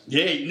cutouts?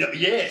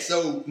 Yeah.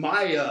 So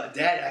my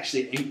dad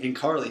actually and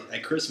Carly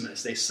at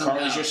Christmas they somehow.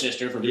 Carly's your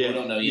sister. For people who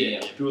don't know you. Yeah.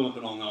 People who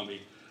don't know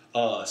me.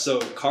 So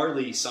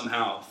Carly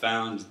somehow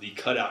found the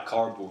cutout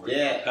cardboard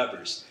of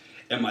Peppers.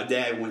 And my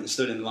dad went and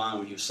stood in line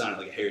when he was signing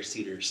like a Harris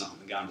Teeter or something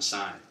and got him to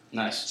sign it.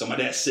 Nice. So my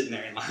dad's sitting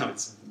there in line with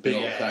this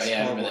big ass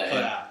cardboard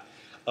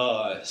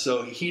cutout.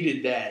 So he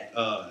did that.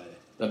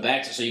 But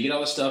back to, so you get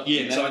all the stuff.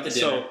 Yeah, so at the dinner.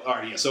 so all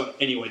right, yeah. So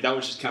anyway, that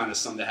was just kind of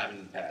something that happened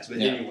in the past. But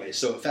anyway,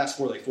 so fast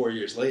forward like 4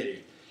 years later,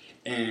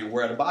 and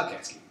we're at a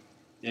Bobcats game,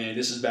 and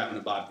this is back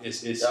when the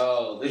this is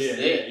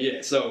it.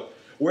 Yeah. So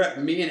we're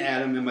at me and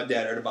Adam and my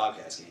dad are at a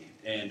Bobcats game,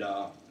 and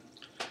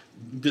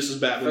this was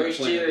back when we were First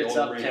playing year at the it's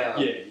old arena.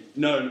 uptown.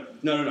 Yeah,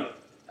 no.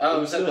 Oh,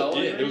 it was still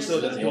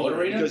The old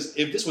arena? because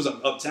if this was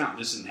uptown,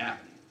 this isn't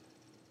happening.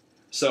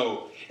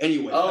 So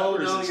anyway, Oh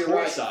Peppers no, is you're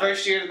right. courtside.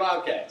 First year of the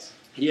Bobcats.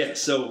 Yeah,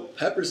 so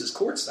Peppers is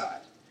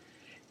courtside.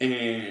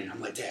 And I'm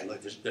like, Dad,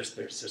 look, there's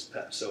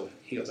Pep. So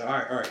he goes, all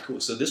right, cool.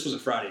 So this was a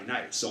Friday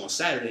night. So on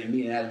Saturday,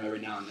 me and Adam every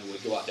now and then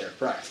would go out there and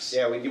practice.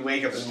 Yeah, when you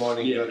wake up in the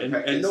morning, you go to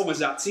practice. and no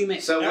one's out. See, man,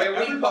 So where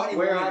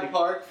I wanted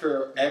park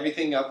for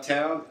everything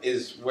uptown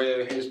is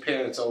where his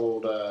parents'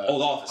 old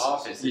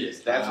office Yeah.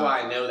 is. That's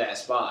why I know that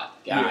spot.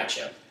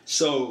 Gotcha.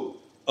 So,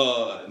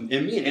 and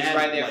me and It's Adam,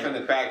 right there like, from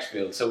the practice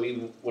field, so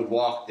we would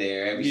walk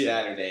there every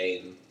Saturday,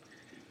 and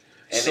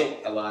So-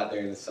 a lot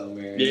during the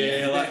summer.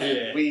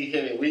 Yeah. We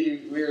hit it. We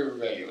were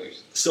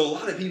regulars. So a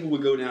lot of people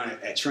would go down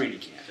at training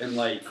camp,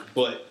 and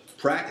but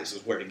practice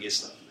was where to get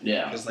stuff.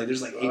 Yeah. Because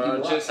there's 8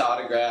 people Just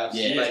autographs.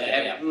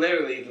 Yeah.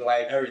 Literally,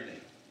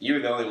 everything. you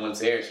were the only ones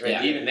there. So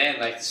Yeah. even then,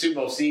 the Super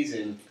Bowl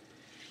season,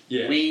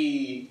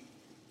 we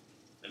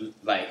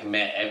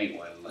met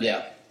everyone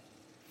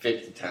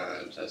 50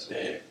 times. That's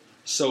weird.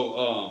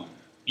 So,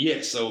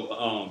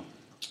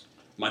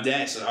 my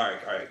dad said, all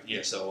right,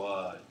 yeah.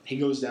 So he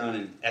goes down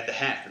and at the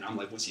half, and I'm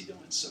like, what's he doing?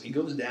 So he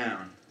goes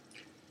down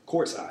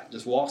courtside,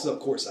 just walks up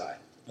courtside,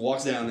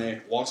 walks down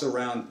there, walks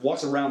around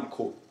the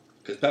court,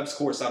 because Pep's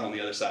courtside on the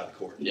other side of the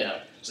court. Yeah.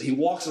 So he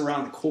walks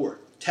around the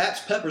court,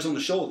 taps Peppers on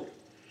the shoulder,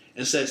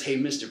 and says, hey,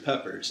 Mr.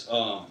 Peppers,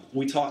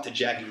 we talked to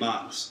Jackie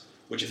Miles,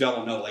 which if y'all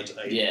don't know, that's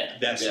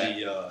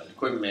the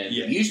Equipment man.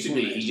 Yeah. Used to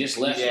be. He just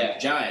left Yeah. the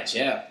Giants,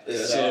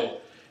 So,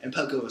 and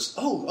Pep goes,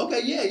 oh,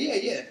 okay,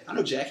 yeah. I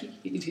know Jackie.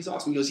 He's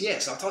awesome. He goes, yeah.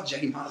 So I talked to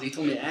Jackie Miles. He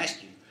told me to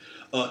ask you,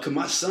 could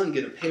my son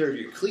get a pair of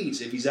your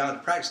cleats if he's out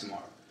of practice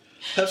tomorrow?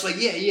 Pep's like,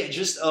 yeah,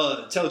 just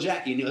tell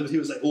Jackie. And he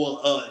was like,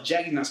 well,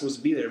 Jackie's not supposed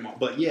to be there tomorrow.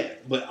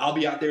 But I'll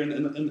be out there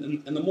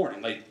in the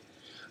morning.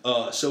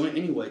 So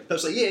anyway,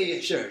 Pep's like, yeah,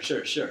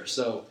 sure.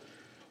 So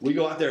we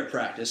go out there at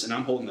practice, and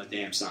I'm holding a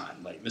damn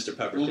sign, like, Mr.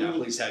 Pepper, can I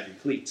please have your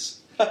cleats?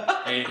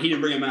 And he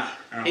didn't bring him out.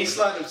 He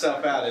slugged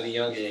himself out at a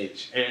young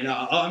age. And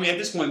I mean, at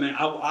this point, man,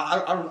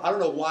 I don't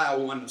know why I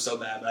wanted him so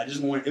bad, but I just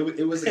wanted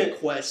it was a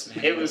quest,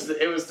 man. It was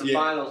the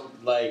final,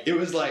 It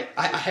was like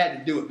I had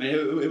to do it, man.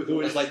 It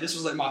was like this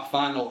was like my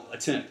final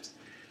attempt.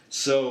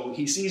 So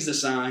he sees the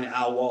sign.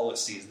 Al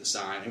Wallace sees the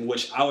sign, in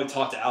which I would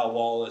talk to Al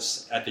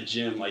Wallace at the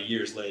gym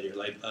years later.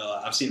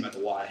 I've seen him at the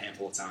Y a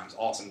handful of times.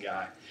 Awesome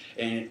guy,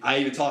 and I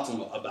even talked to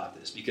him about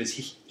this because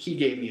he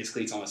gave me his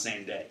cleats on the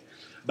same day.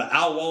 But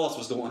Al Wallace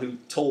was the one who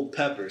told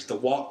Peppers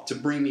to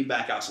bring me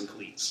back out some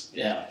cleats.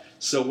 Yeah.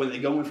 So when they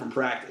go in from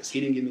practice,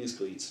 he didn't give me his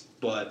cleats,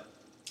 but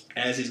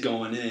as he's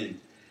going in,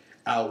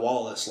 Al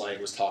Wallace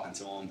was talking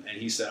to him, and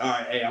he said, "All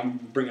right, hey, I'm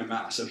bringing him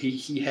out." So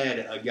he had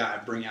a guy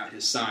bring out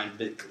his signed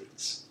Vic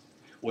cleats,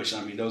 which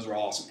I mean those were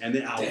awesome. And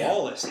then Al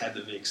Wallace had the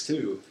Vics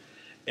too,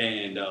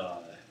 and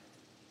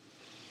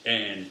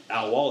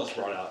Al Wallace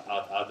brought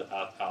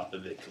out the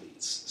Vic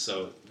cleats.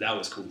 So that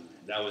was cool.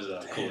 That was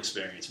a cool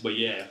experience. But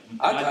yeah,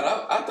 I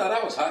thought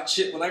I was hot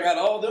shit when I got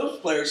all those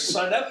players to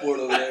sign up for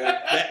it over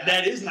there.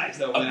 that is nice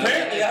though. Man.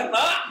 Apparently, I'm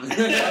not.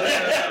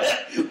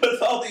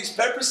 With all these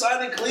pepper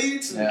signing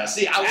cleats and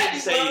See, I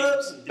wouldn't say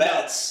gloves and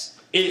bats.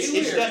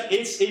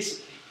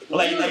 It's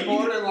like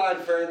borderline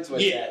friends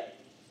with that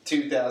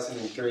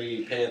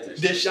 2003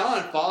 Panthers.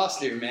 Deshaun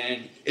Foster,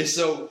 man, is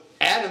so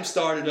Adam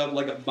started up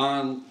like a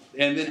bond.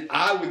 And then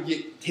I would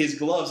get his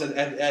gloves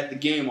at the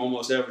game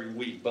almost every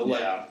week. But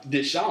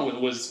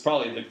Deshaun was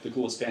probably the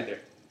coolest Panther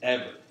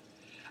ever.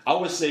 I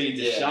would say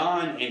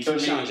Deshaun and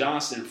Keyshawn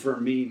Johnson for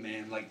me,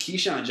 man.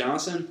 Keyshawn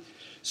Johnson.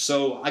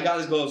 So I got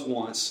his gloves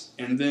once,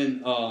 and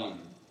then a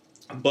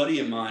buddy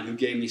of mine who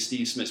gave me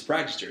Steve Smith's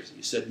practice jersey.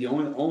 He said the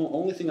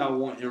only thing I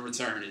want in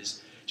return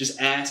is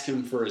just ask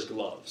him for his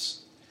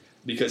gloves,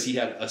 because he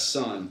had a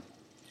son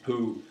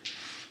who,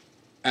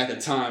 at the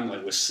time,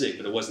 was sick,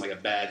 but it wasn't a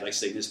bad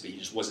sickness, but he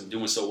just wasn't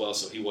doing so well,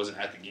 so he wasn't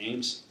at the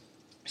games.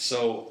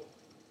 So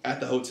at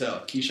the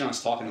hotel,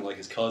 Keyshawn's talking to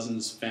his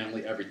cousins,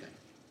 family, everything,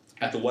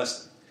 at the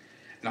Westin.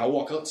 And I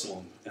walk up to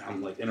him, and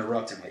I'm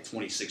interrupting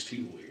 26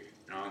 people here.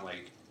 And I'm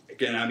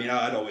again, I mean,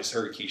 I'd always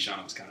heard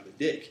Keyshawn was kind of a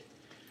dick.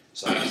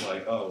 So I was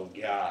like, oh,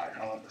 God.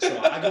 So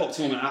I go up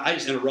to him, and I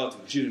just interrupt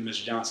him, shooting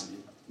Mr.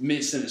 Johnson,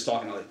 mid-sentence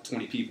talking to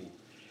 20 people.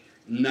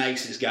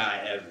 Nicest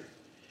guy ever.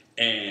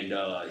 And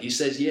he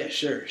says, yeah,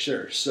 sure.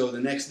 So the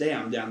next day,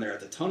 I'm down there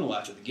at the tunnel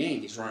after the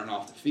game. He's running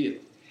off the field.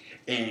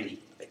 And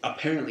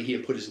apparently he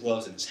had put his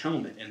gloves in his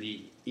helmet, and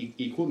the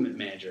equipment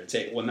manager,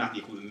 not the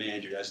equipment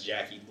manager, that's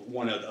Jackie, but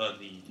one of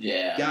the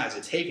guys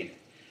had taken it.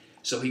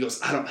 So he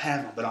goes, I don't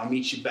have them, but I'll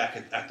meet you back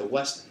at the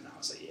Westin. And I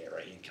was like, yeah,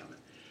 right, you ain't coming.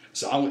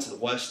 So I went to the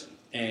Westin,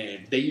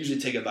 and they usually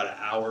take about an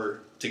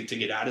hour to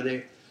get out of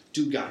there.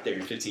 Dude got there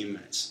in 15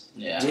 minutes.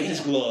 Yeah. With his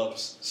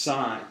gloves,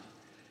 signed.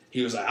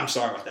 He was like, I'm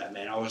sorry about that,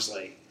 man. I was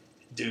like,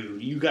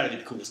 dude, you got to get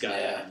the coolest guy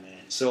ever,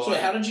 man. So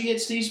how did you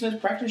get Steve Smith's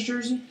practice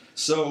jersey?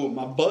 So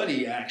my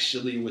buddy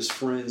actually was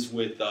friends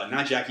with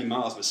not Jackie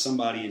Miles, but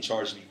somebody in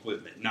charge of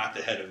equipment, not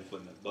the head of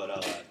equipment.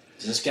 But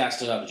does this guy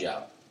still have a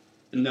job?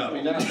 No. I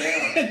mean, not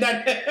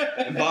now.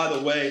 And by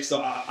the way,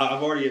 so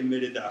I've already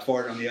admitted that I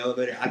farted on the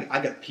elevator.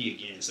 I got to pee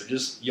again. So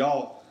just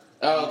y'all.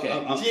 Oh, okay.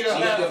 You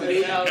don't have to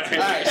be out. All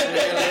right, so we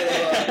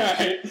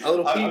got a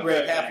little pee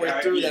break halfway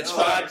through. That's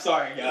fine.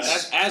 Sorry,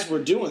 guys. As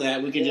we're doing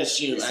that, we can just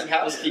some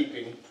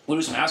housekeeping. We'll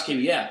do some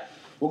housekeeping. Yeah,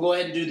 we'll go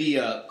ahead and do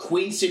the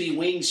Queen City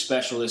Wings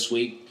special this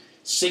week.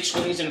 6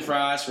 wings and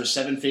fries for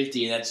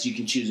 $7.50, and that's you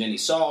can choose any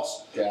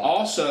sauce. Yeah.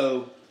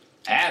 Also,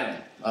 Adam,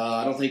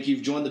 I don't think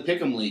you've joined the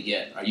Pick'em League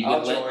yet. Are you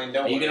I'll going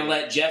join. to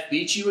let Jeff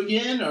beat you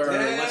again, or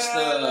what's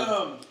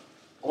the?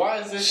 Why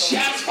is this?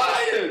 Shots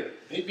fired!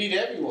 He beat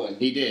everyone.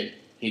 He did.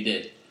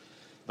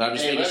 But I'm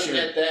just making sure.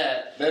 Get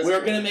that. We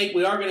are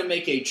gonna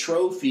make a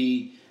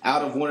trophy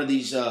out of one of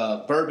these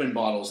bourbon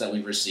bottles that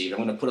we've received. I'm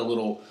gonna put a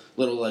little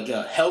like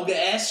a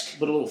Helga-esque,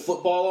 put a little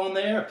football on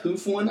there, a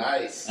poof one.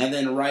 Nice. And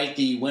then write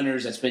the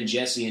winners. That's been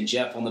Jesse and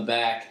Jeff on the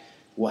back.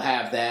 We'll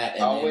have that.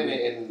 And I'll win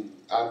it, and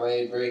I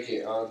may break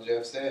it on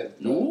Jeff's head.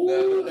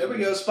 Ooh, there we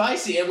go,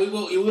 spicy. And we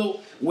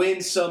will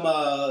win some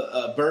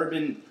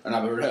bourbon, or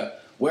not bourbon.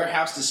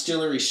 Warehouse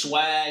Distillery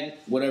swag,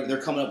 whatever.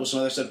 They're coming up with some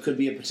other stuff. Could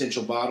be a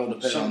potential bottle,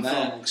 depending on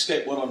that. From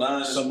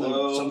Escape109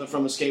 Something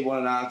from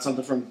Escape109.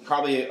 Something from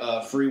probably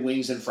free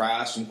wings and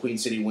fries from Queen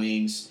City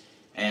Wings.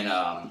 And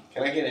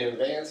can I get an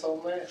advance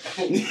on that?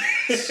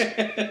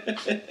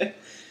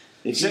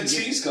 Since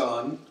he's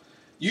gone,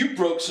 you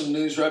broke some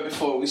news right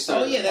before we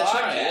started. Oh yeah, that's the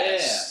podcast. right.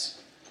 Yeah.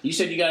 You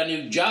said you got a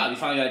new job. You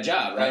finally got a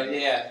job, right?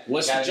 Yeah.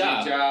 What's got the job?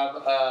 A new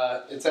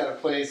job. It's at a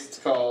place. It's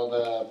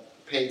called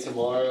Pay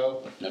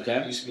Tomorrow. Okay.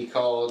 It used to be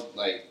called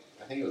I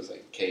think it was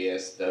like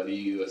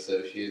KSW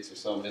Associates or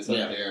something. It's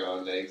up there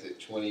on exit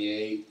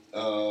 28.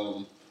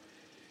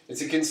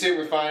 It's a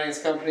consumer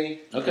finance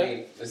company. Okay. I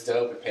mean, it's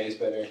dope. It pays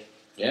better.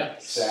 Yeah.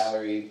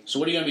 Salary. So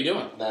what are you gonna be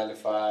doing? 9 to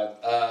 5.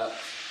 I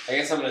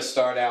guess I'm gonna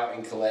start out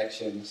in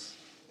collections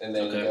and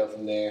then go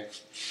from there.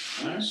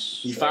 All right.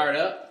 You fired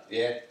up?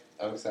 Yeah.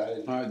 I'm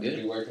excited. All right, good.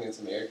 Be working in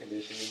some air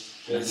conditioning.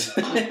 Just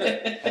have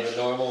a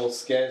normal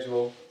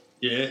schedule.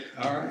 Yeah.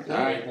 All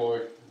right. All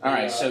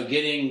right. So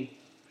getting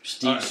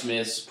Steve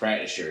Smith's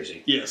practice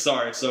jersey. Yeah.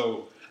 Sorry.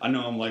 So I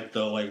know I'm like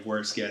the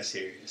worst guest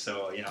here.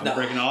 So I'm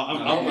breaking all.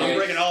 I'm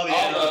breaking all the.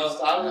 Almost.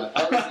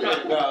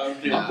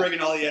 I'm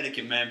breaking all the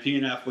etiquette, man.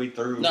 Peeing halfway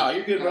through. No,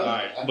 you're good, brother. All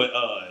right. But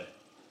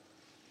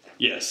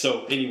yeah.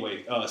 So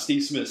anyway,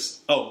 Steve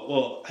Smith's. Oh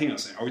well. Hang on a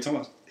second. Are we talking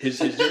about his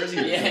jersey?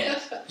 Yeah.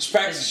 His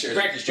practice jersey.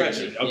 Practice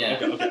jersey.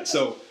 Okay.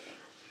 So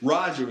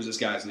Roger was this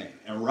guy's name,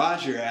 and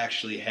Roger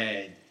actually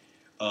had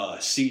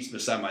seats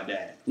beside my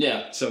dad.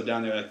 Yeah. So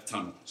down there at the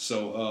tunnel.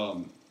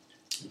 So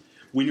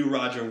we knew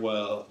Roger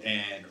well,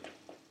 and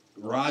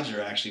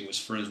Roger actually was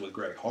friends with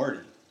Greg Hardy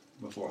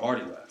before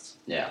Hardy left.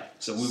 Yeah.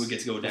 So we would get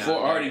to go down. Before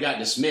Hardy got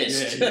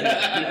dismissed.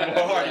 Yeah.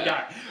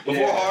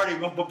 Before Hardy.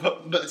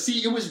 But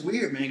see, it was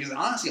weird, man, because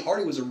honestly,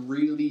 Hardy was a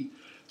really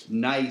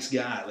nice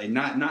guy. Like,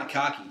 not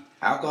cocky.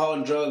 Alcohol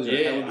and drugs are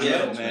hell of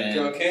drugs, man.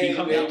 Cocaine,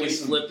 They can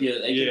flip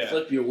you. They can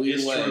flip your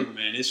weed away. It's true,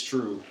 man. It's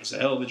true. It's a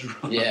hell of a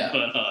drug. Yeah.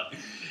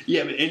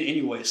 But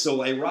anyway,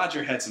 so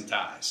Roger had some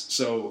ties.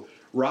 So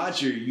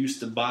Roger used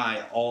to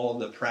buy all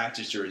the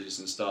practice jerseys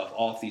and stuff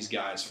off these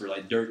guys for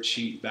dirt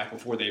cheap back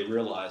before they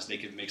realized they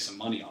could make some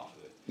money off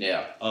of it.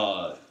 Yeah.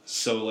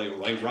 So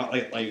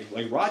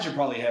Roger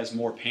probably has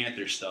more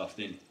Panther stuff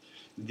than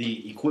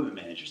the equipment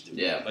managers do.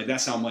 Yeah.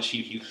 That's how much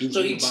he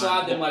So he'd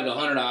slide them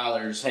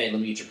 $100. Hey,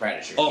 let me get your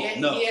practice jersey. Oh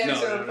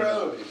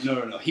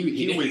no.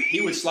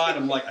 He would slide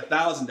them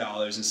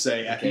 $1,000 and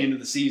say at the end of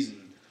the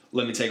season,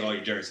 let me take all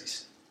your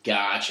jerseys.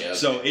 Gotcha. Okay.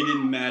 So it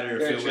didn't matter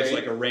if it was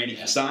a Randy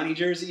Fasani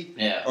jersey,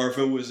 or if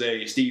it was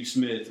a Steve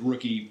Smith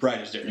rookie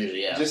practice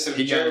jersey. Yeah. Just a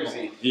He got them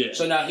jersey. all. Yeah.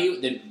 So now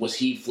was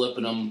he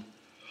flipping them?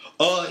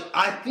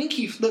 I think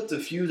he flipped a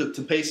few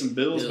to pay some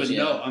bills, but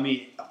no. I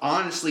mean,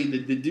 honestly,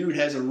 the dude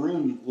has a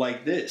room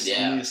like this.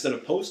 Yeah. I mean, instead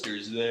of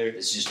posters,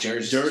 It's just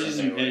jerseys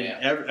and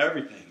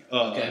everything.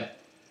 Okay.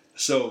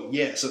 So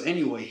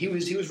anyway, he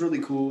was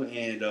really cool,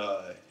 and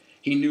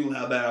he knew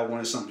how bad I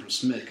wanted something from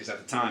Smith because at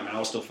the time, I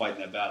was still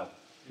fighting that battle.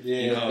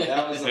 Yeah,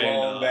 that was a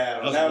long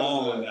battle. That was a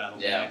long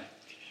battle. Yeah.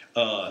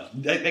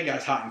 That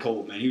guy's hot and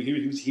cold, man.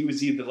 He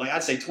was either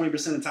I'd say 20%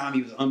 of the time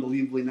he was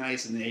unbelievably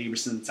nice, and then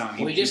 80% of the time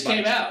he just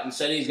came out and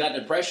said he's got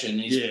depression.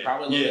 He's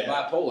probably a little bit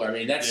bipolar. I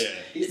mean,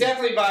 he's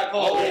definitely bipolar.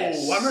 Oh, I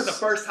remember the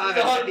first time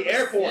at the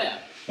airport.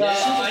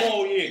 Super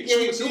Bowl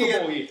year. Super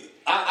Bowl year.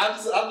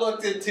 I've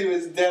looked into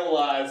his devil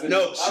eyes.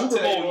 No,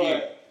 Super Bowl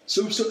year.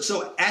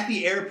 So at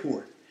the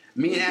airport,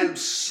 me and Adam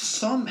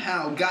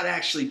somehow got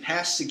actually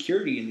past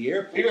security in the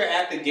airport. We were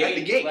at the gate. At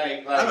the gate.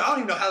 I don't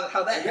even know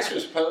how that This happened.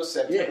 was post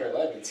September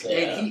 11th. So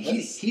And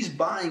he's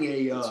buying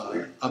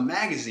a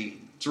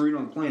magazine to read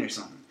on the plane or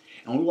something.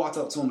 And we walked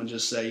up to him and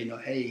just say,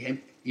 hey,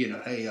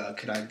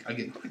 could I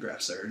get an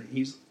autograph, sir?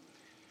 And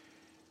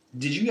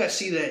did you guys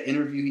see that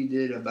interview he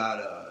did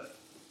about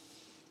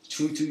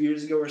two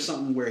years ago or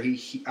something where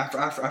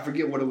I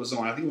forget what it was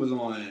on. I think it was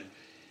on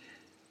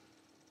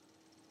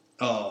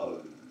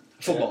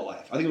Football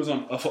Life. I think it was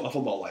on a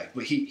Football Life.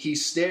 But he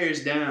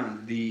stares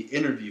down the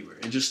interviewer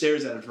and just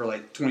stares at him for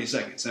like 20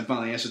 seconds and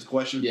finally answers the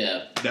question.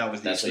 Yeah.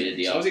 That's what he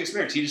did. That was the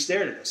experience. He just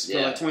stared at us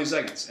for like 20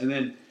 seconds. And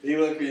then He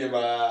looked me in my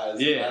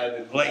eyes.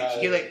 yeah, like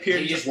he like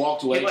peered. He just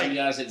walked away from you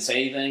guys, didn't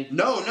say anything?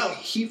 No,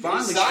 he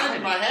finally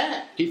signed my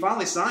hat. He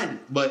finally signed it,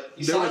 but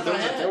He there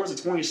signed was a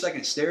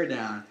 20-second stare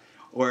down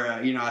where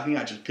I think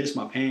I just pissed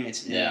my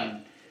pants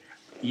and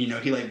he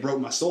like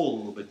broke my soul a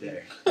little bit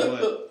there.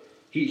 But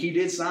he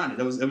did sign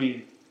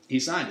it. He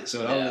signed it,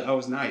 so that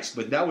was nice.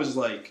 But that was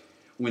like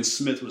when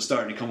Smith was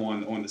starting to come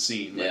on the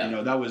scene.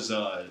 Like, that was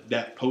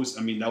that post.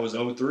 That was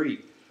 2003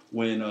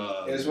 when.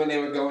 It was when they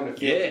were going to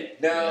Philly.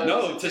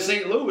 No, to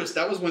St. Louis.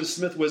 That was when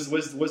Smith was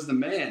the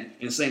man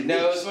in St. Louis.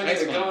 No, it was when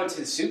they were going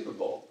to the Super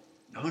Bowl.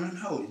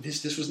 No.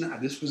 This was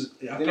not. This was.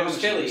 It was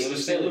Philly. It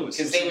was St. Philly Louis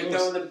because they were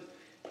throwing the.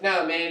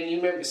 No, man,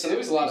 you remember? So there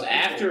was a lot of people.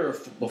 After or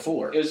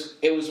before?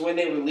 It was when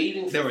they were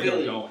leaving for Philly. They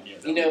were going. Yeah,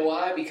 you know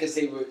why? Because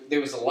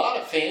there was a lot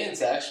of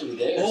fans actually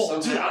there.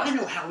 Oh, dude, I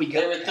know how we got.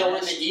 They were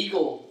throwing the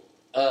Eagle.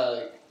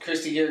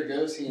 Christy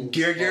Garagosian.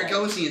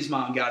 Garagosian's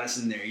mom got us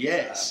in there.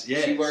 Yes.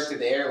 She worked at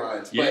the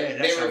airlines, but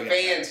they were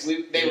fans.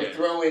 They were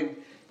throwing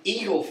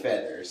eagle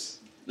feathers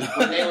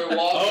when they were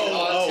walking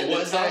onto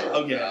the tunnel.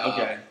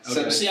 Okay.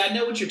 So see, I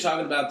know what you're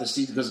talking about this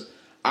season because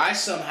I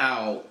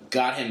somehow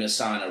got him to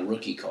sign a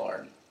rookie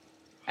card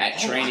at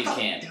training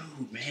camp.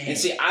 Dude, man. And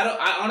see,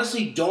 I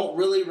honestly don't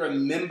really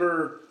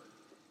remember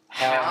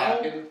how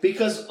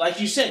because,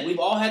 like you said, we've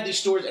all had these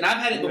stories, and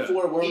I've had it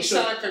before. Where he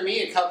signed for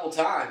me a couple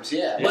times,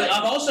 But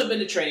I've also been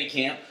to training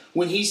camp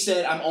when he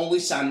said, "I'm only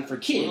signing for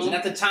kids." Mm-hmm. And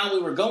at the time we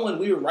were going,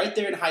 we were right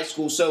there in high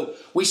school, so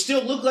we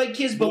still looked like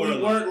kids, but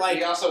we weren't like.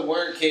 We also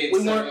weren't kids.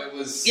 We weren't. It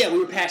was, we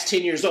were past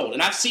 10 years old,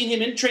 and I've seen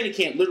him in training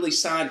camp literally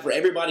sign for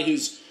everybody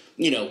who's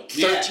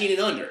 13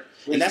 and under.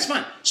 And that's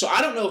fine. So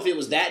I don't know if it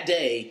was that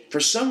day. For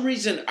some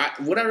reason,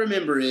 what I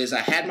remember is I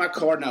had my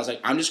card and I was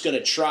like, I'm just going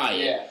to try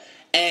it. Yeah.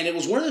 And it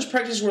was one of those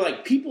practices where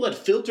like people had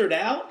filtered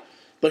out,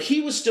 but he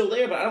was still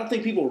there. But I don't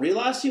think people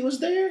realized he was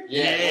there. Those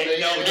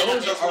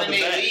are the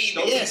best.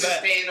 Those are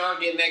staying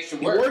on, getting extra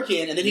work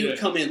in, and then he would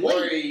come in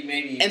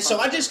late. And so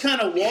I just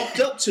kind of walked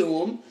up to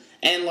him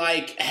and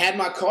like had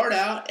my card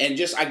out and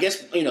just I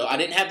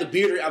didn't have the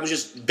beard. I was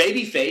just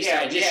baby faced.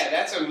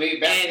 That's what we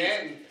back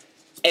then.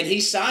 And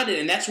he signed it,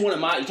 and that's one of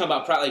my. You talking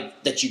about probably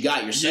that you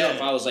got yourself.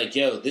 Yeah. I was like,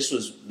 "Yo, this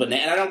was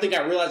banana." And I don't think I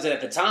realized it at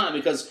the time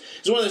because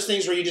it's one of those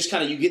things where you just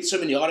you get so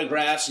many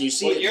autographs and you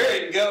see. You're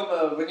in go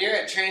mode when you're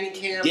at training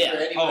camp. For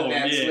anyone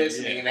that's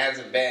listening and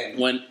hasn't been.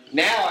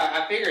 Now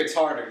I figure it's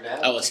harder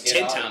now. Oh, it's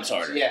 10 times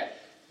harder. Yeah,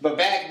 but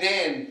back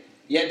then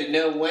you had to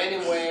know when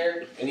and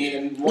where, and you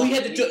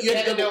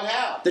had to know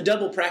how. The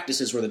double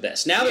practices were the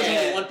best. Now there's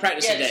only one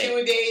practice a day.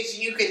 2 days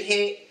you could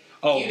hit.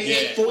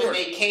 Hit 4 when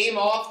they came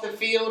off the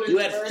field. You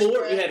had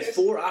 4. You had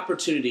 4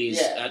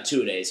 opportunities.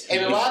 2 days.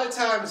 And a lot of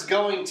times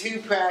going to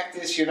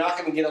practice, you're not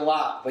going to get a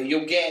lot, but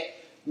you'll get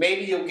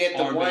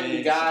the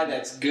one guy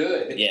that's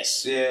good.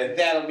 Yes. Yeah.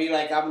 That'll be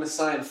like, I'm going to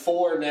sign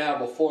 4 now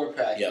before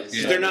practice.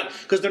 Yeah.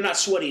 They're not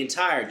sweaty and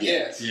tired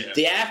yet. Yes. Yeah.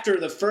 The after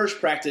the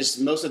first practice,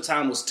 most of the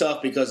time was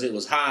tough because it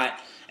was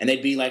hot. And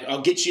they'd be like,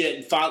 "I'll get you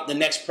the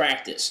next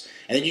practice,"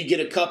 and then you get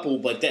a couple.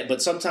 But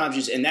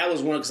sometimes and that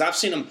was one because I've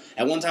seen them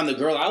at one time. The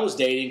girl I was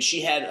dating, she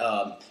had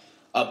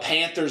a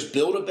Panthers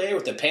Build-A-Bear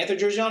with the Panther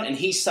jersey on, and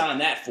he signed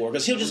that for her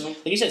because he'll just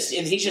like you said,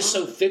 and he's just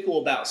so fickle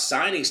about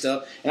signing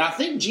stuff. And I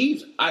think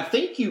Jeebs,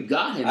 you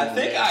got him. I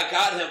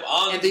got him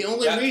on. And the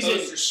only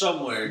reason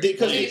somewhere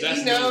because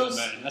he knows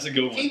that's a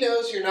good one. He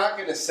knows you're not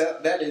going to sell.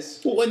 That is.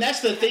 Well, and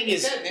that's the thing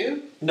is that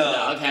new? No,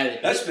 I've had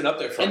it. That's been up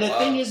there for a while. And the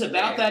thing is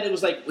about that, it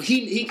was like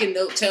he can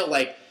tell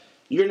like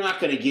you're not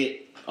going to get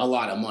a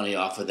lot of money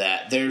off of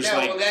that. There's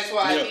that's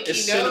why I think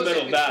it's he knows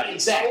sentimental value.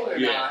 Exactly. Or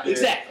not.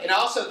 Exactly. And I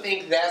also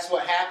think that's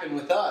what happened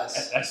with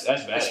us. That's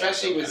bad.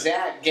 Especially with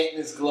Zach getting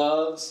his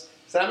gloves.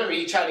 So I remember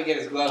he tried to get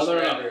his gloves. No.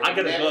 I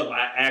got his glove by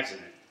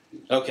accident.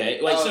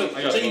 Okay, like so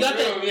you got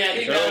the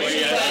he knows.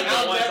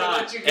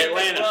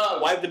 Atlanta,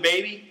 wipe the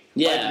baby.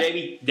 Yeah, wipe the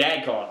baby.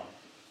 Dad caught him.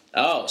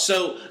 Oh,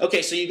 so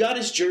you got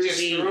his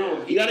jersey.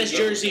 You got his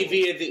jersey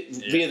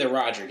via the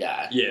Roger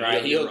guy,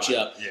 right? He hooked you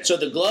up. Yeah. So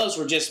the gloves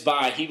were just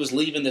he was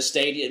leaving the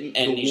stadium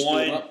and he threw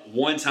them up.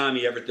 One time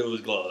he ever threw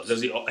his gloves.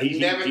 He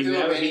never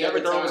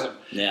throws them.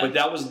 Yeah. But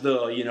that was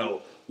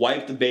the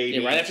wipe the baby.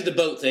 Yeah, right after the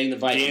boat thing, the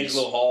Vikings.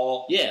 D'Angelo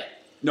Hall. Yeah.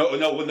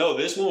 No.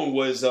 This one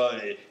was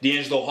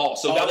D'Angelo Hall.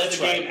 So that was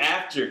the game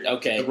after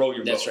the row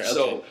your boat. That's right.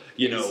 So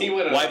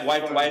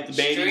wipe the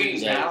baby.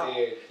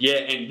 Yeah,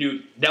 and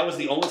dude, that was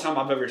the only time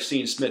I've ever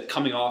seen Smith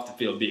coming off the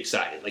field be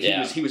excited. Like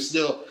he was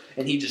still,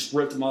 and he just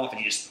ripped them off and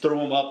he just threw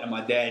them up, and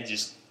my dad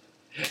just.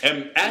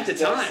 And at the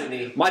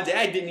time, my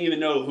dad didn't even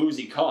know whose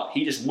he caught.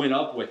 He just went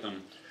up with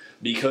them.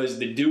 because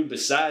the dude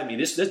beside me,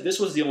 this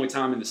was the only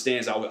time in the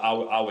stands I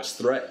was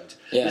threatened.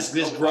 Yeah.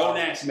 This grown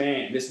ass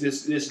man,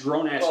 this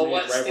grown ass man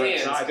what right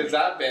stands? beside me. Because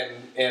I've been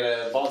in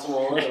a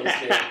Baltimore Orioles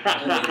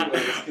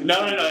game.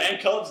 No,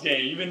 and Cubs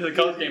game. You've been to the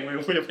Cubs game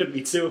with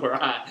me too,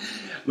 right?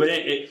 But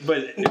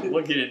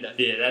we'll get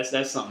into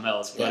that's something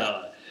else.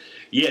 But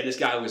this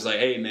guy was like,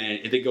 "Hey man,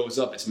 if it goes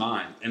up, it's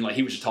mine." And like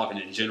he was just talking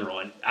in general.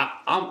 And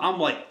I'm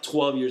like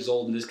 12 years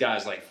old, and this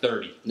guy's like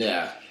 30.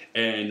 Yeah.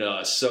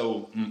 And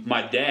so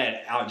my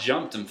dad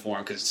out-jumped him for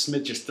him because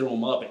Smith just threw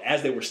him up. And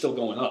as they were still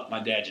going up, my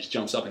dad just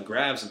jumps up and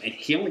grabs him. And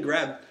he only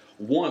grabbed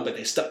one, but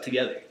they stuck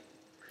together.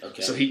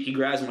 Okay. So he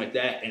grabs him like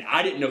that. And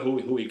I didn't know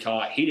who he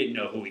caught. He didn't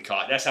know who he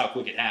caught. That's how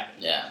quick it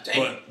happened. Yeah.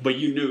 But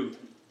you knew,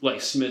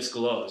 like, Smith's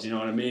gloves. You know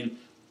what I mean?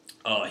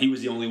 He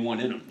was the only one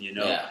in them, you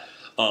know? Yeah.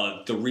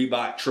 The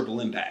Reebok triple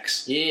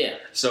impacts. Yeah.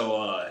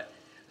 So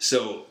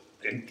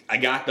I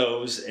got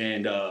those,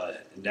 and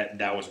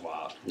that was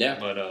wild. Yeah.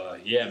 But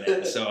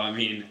man. So I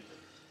mean,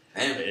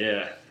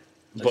 yeah.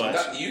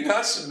 But you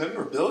got some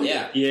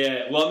memorabilia.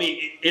 Yeah. Well, I mean,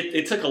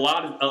 it took a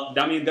lot of.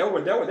 I mean, there were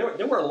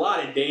a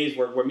lot of days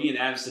where me and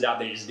Adam stood out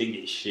there and just didn't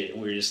get shit,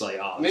 and we were just like,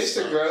 oh.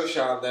 Mr.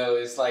 Groshon though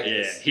is like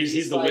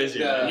he's the like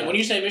wizard. When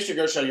you say Mr.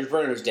 Groshon, you're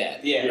referring to his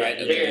dad. Yeah. Right.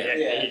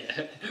 Okay.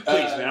 Yeah.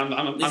 Please, man.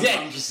 I'm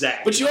just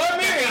Zach. But you are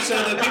married, so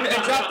the people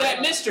can drop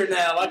that Mr.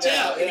 now. Watch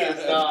out. He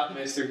is not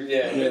Mr.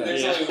 Yeah.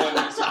 There's only one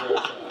Mr.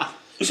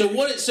 Groshon.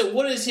 So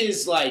what is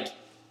his like?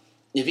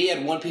 If he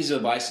had one piece of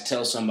advice to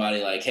tell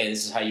somebody, like, hey,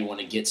 this is how you want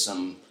to get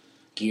some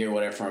gear or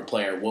whatever from a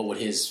player, what would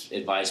his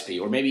advice be?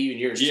 Or maybe even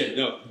yours too? Yeah,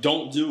 no,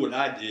 don't do what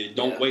I did.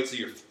 Don't wait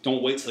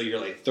till you're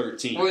like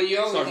 13. Well, you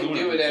only can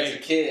do it as a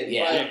kid.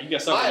 Yeah, you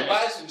got something. My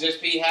advice would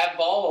just be have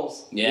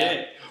balls.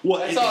 Yeah. Well,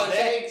 that's all it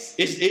takes.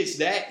 It's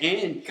that,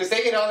 and because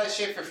they get all that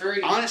shit for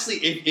free. Honestly,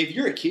 if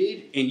you're a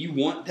kid and you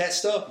want that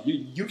stuff,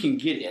 you can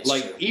get it. That's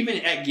like true. Even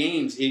at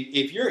games,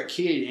 if you're a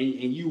kid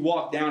and you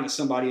walk down to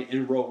somebody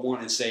in row one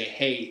and say,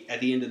 "Hey, at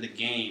the end of the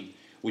game,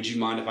 would you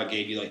mind if I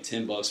gave you like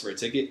 $10 for a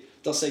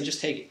ticket?" They'll say,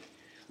 "Just take it."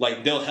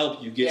 Like they'll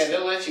help you get. Yeah,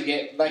 they'll let you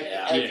get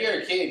if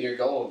you're a kid, you're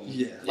golden.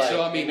 Yeah. Like,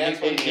 So I mean,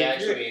 that's when you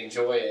actually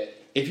enjoy it.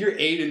 If you're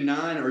 8 and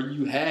 9, or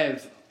you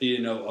have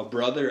a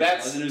brother,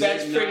 that's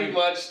pretty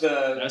much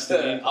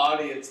the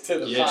audience to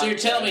the podcast. So you're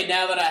telling me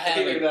now that I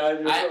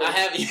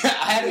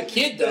have a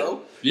kid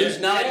though who's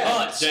 9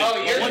 months.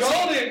 Oh, you're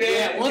golden, man.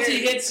 Yeah, once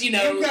he hits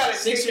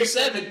 6 or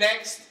 7, the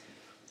next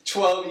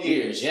 12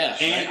 years. Yeah,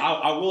 and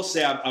I will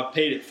say I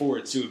paid it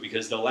forward too,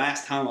 because the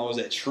last time I was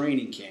at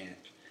training camp,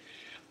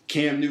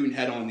 Cam Newton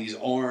had on these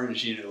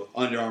orange,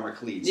 Under Armour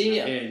cleats.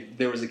 Yeah. And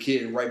there was a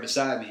kid right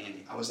beside me,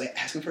 and I was like,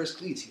 asking for his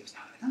cleats. He goes,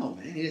 no,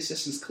 man, it's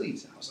just his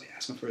cleats. And I was like,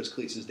 asking for his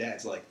cleats. His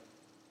dad's like,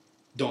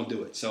 don't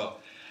do it. So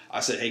I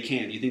said, hey,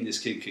 Cam, do you think this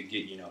kid could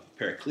get, a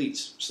pair of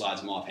cleats?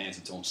 Slides them off, hands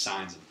them to him,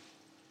 signs them.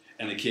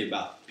 And the kid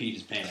about peed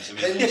his pants. I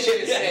mean, you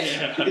should have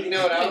said, you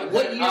know what I would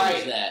What year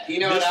was that? You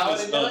know what I would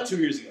have done? 2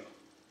 years ago.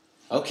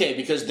 Okay,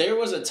 because there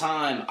was a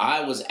time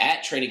I was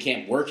at training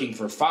camp working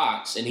for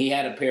Fox, and he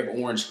had a pair of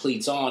orange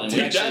cleats on, and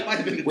that might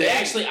have been the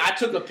day. I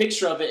took a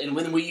picture of it, and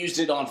when we used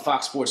it on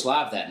Fox Sports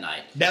Live that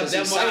night. That might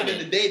have been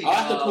the day. I'll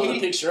have to pull the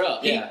picture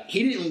up.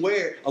 He didn't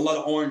wear a lot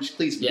of orange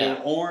cleats, but they were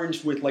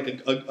orange with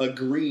like a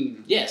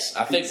green. Yes,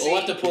 I think we'll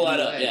have to pull that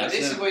up. Yeah,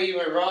 this is where you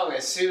went wrong.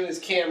 As soon as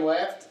Cam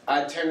left,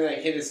 I turned to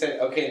that kid and said,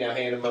 "Okay, now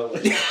hand him over."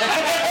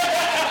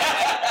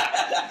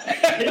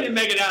 He didn't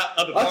make it out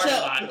of the parking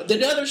lot.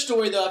 The other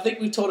story, though, I think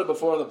we told it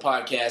before on the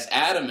podcast.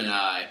 Adam and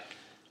I,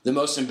 the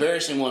most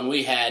embarrassing one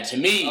we had to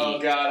me. Oh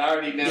God, I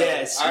already know.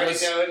 Yes, I already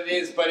know what it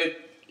is, but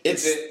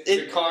it's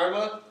the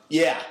karma.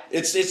 Yeah,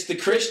 it's the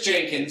Chris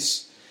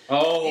Jenkins.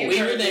 Oh,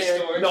 we were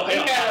there. No, I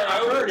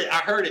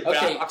heard it. But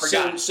okay, I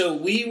forgot. So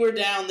we were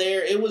down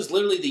there. It was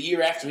literally the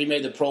year after he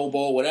made the Pro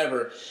Bowl,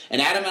 whatever.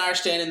 And Adam and I are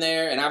standing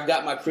there, and I've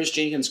got my Chris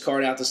Jenkins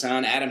card out to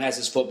sign. Adam has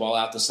his football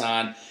out to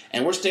sign,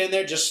 and we're standing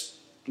there just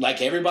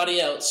like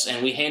everybody else,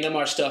 and we hand him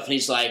our stuff, and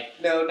he's like,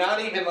 "No, not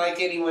even like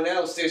anyone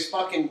else. There's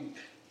fucking."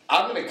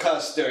 I'm gonna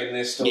cuss during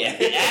this story. Yeah,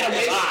 Adam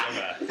was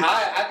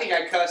hot. I think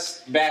I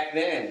cussed back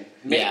then.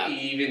 Maybe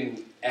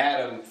even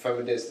Adam from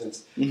a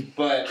distance.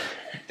 But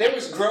there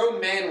was grown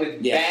men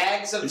with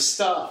bags of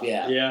stuff.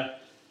 Yeah.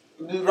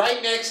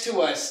 Right next to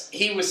us,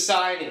 he was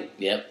signing.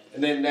 Yep.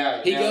 And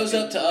then he goes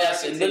up to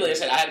us, and literally I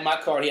said, I had my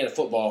card, he had a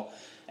football.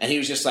 And he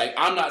was just like,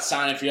 I'm not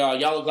signing for y'all.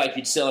 Y'all look like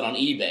you'd sell it on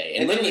eBay.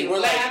 And literally, we're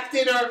laughed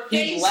in our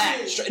faces. He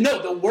laughed.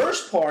 No, the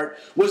worst part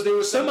was there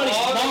was somebody's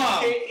mom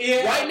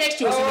right next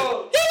to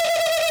us.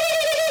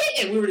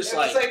 And we were just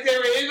like... It's like they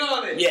were in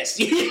on it. Yes.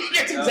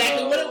 That's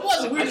exactly what it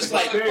was. And we were just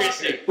like... I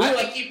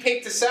think he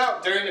picked us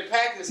out during the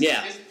practice.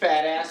 Yeah. His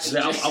fat ass.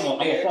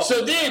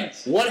 So then,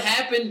 what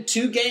happened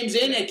 2 games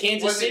in at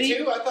Kansas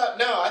City? Was it 2?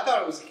 I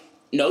thought it was...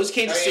 No, it was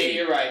Kansas City.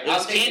 Yeah, you're right. It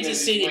was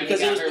Kansas City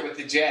because it was with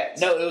the Jets.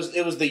 No,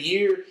 it was the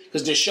year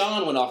because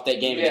Deshaun went off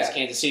that game against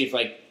Kansas City for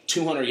like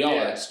 200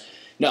 yards.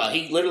 No,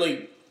 he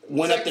literally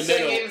went up the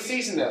middle. Game of the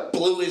season, though.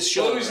 Blew his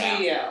shoulder Blew his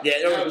knee out.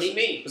 Yeah, no, it was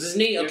knee. Was his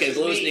knee? Okay,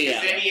 blew his knee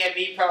out. Then he had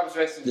knee problems the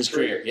rest of his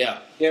career. Yeah.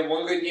 He had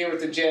one good year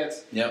with the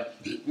Jets.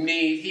 Yep.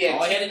 He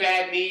had two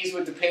bad knees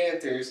with the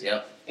Panthers.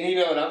 Yep. And you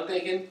know what I'm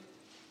thinking?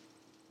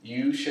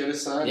 You should have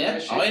signed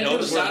that shit. All you had to do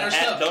was sign our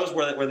stuff. Those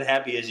were the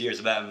happiest years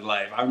of Adam's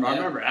life. I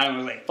remember Adam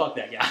was like, fuck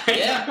that guy.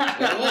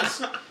 Yeah, it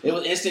was. It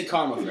was instant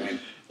karma for him.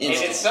 And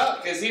it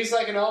sucked because he's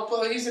like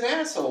he's an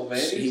asshole, man.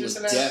 He was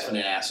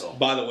definitely an asshole.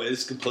 By the way, this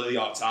is completely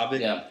off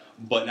topic. Yeah.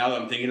 But now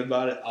that I'm thinking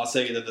about it, I'll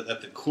say that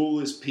the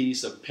coolest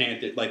piece of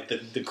Panther, like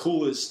the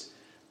coolest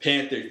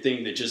Panther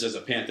thing that just as a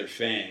Panther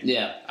fan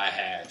I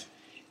had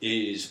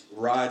is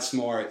Rod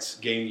Smart's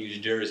game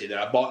used jersey that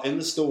I bought in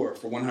the store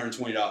for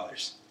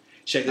 $120.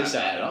 Check this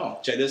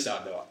out. Check this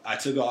out, though. I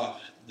took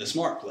off the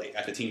Smart plate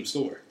at the team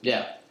store.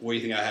 Yeah. What do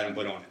you think I had him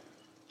put on it?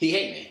 He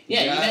hate me.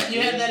 Yeah,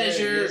 you had that as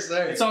your.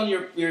 It's on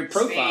your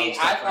profile. See,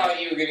 I thought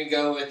you were gonna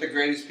go with the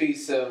greatest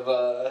piece of.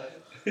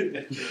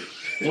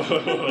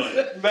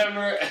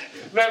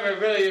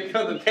 Memorabilia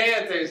from the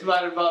Panthers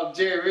might involve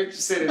Jerry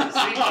Richardson in the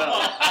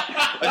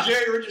seatbelt. A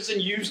Jerry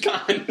Richardson used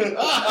kind.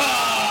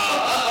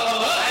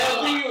 I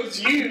don't think it was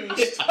used.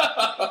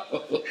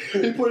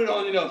 He put it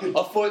on,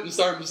 a foot and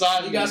started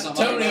beside You got some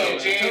toenail.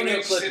 Jerry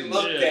Richardson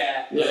looked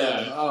at.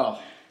 Yeah. Oh.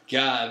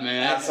 God,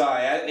 man. I'm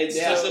sorry. It's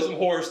still some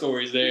horror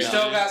stories there. You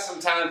still got some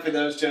time for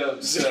those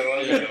jokes, so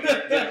I'm going to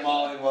get them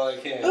all in while I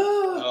can.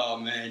 Oh,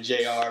 man.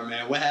 JR,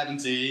 man. What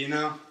happened to you,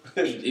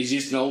 He's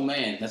just an old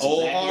man. That's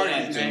old exactly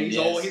Hardy, man.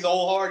 He's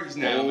old Hardy's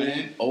now,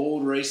 man.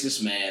 Old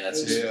racist man.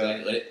 That's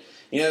exactly what it.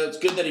 It's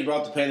good that he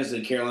brought the Panthers to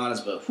the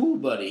Carolinas, but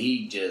buddy,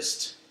 he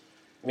just.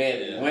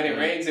 Man, when it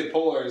rains, it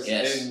pours.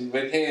 Yes. And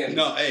with him.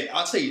 No, hey,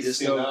 I'll tell you this,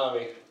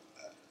 though.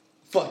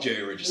 Fuck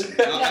Jerry Richardson.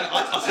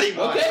 I'll tell you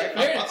why.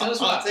 Okay,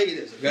 I'll tell you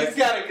this. Okay? He's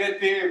got a good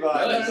theory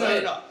about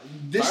it. No.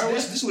 This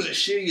was the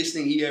shittiest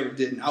thing he ever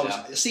did.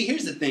 And see,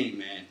 here's the thing,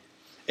 man.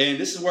 And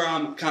this is where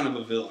I'm kind of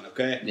a villain,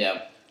 okay?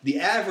 Yeah. The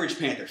average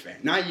Panther fan,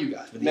 not you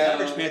guys, but the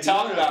average Panther fan.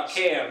 Talking about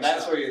Cam,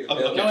 that's where you're the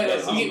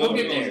villain. We'll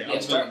get there.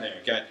 I'm starting there,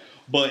 okay?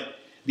 But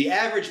the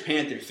average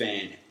Panther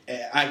fan,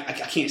 I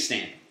can't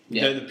stand them.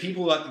 Yeah. They're the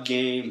people at the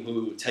game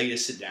who tell you to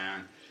sit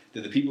down.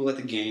 They're the people at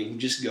the game who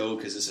just go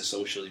because it's a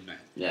social event.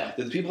 Yeah.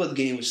 They're the people at the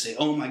game who say,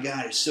 oh my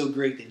God, it's so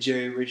great that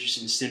Jerry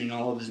Richardson is sending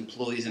all of his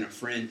employees and a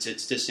friend to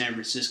San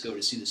Francisco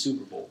to see the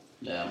Super Bowl.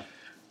 Yeah.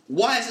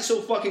 Why is it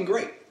so fucking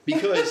great?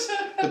 Because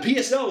the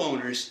PSL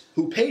owners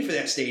who paid for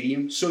that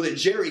stadium so that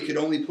Jerry could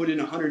only put in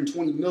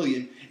 $120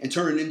 million and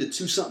turn it into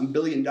 $2-something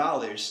billion,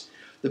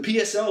 the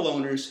PSL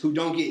owners who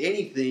don't get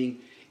anything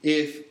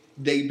if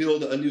they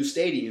build a new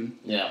stadium.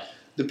 Yeah.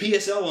 The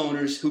PSL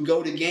owners who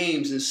go to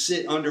games and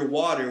sit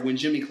underwater when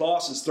Jimmy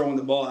Claus is throwing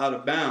the ball out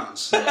of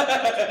bounds. The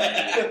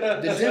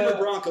Denver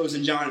Broncos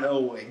and John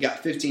Elway got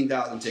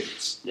 15,000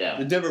 tickets. Yeah.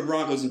 The Denver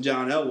Broncos and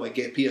John Elway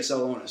gave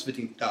PSL owners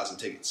 15,000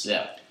 tickets.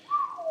 Yeah.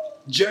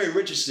 Jerry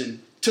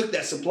Richardson took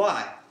that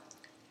supply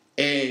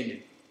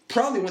and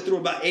probably went through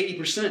about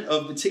 80%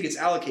 of the tickets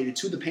allocated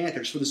to the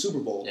Panthers for the Super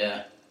Bowl.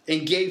 Yeah.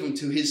 And gave them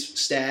to his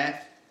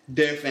staff,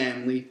 their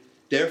family,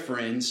 their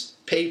friends,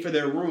 paid for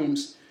their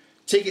rooms.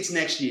 Tickets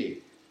next year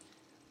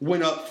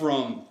went up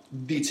from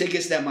the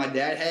tickets that my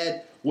dad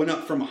had went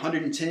up from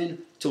 $110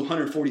 to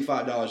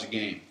 $145 a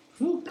game.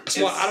 That's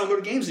why I don't go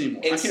to games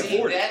anymore. I can't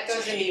afford it. That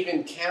doesn't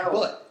even count.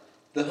 What?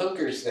 The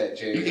hookers that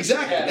Jerry.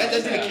 Exactly. That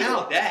doesn't even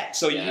count that.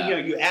 So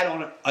you add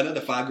on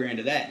another $5,000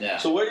 to that. Yeah.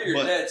 So where are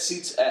your dad's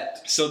seats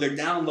at? So they're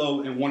down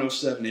low in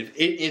 107. If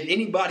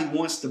anybody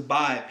wants to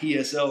buy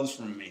PSLs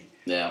from me,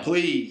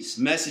 please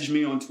message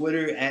me on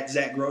Twitter at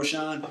Zach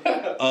Groton.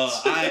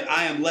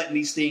 I am letting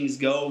these things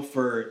go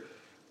for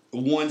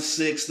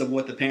 1/6 of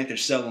what the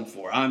Panthers sell them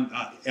for.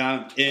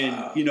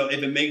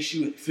 If it makes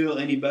you feel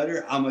any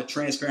better, I'm a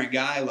transparent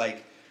guy.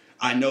 Like,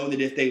 I know that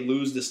if they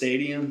lose the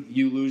stadium,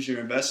 you lose your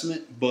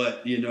investment.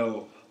 But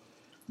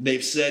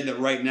they've said that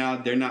right now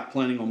they're not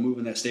planning on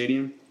moving that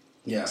stadium.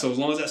 Yeah. So as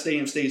long as that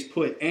stadium stays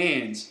put,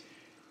 and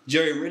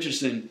Jerry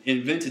Richardson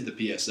invented the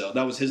PSL,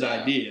 that was his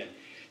idea.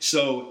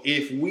 So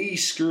if we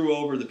screw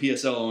over the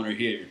PSL owner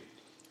here,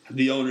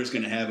 the owner is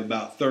going to have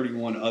about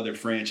 31 other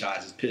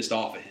franchises pissed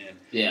off at him.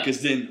 Yeah.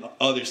 Because then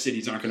other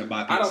cities aren't going to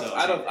buy PSLs.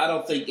 I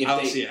don't think I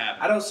don't see it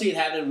happening. I don't see it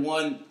happening.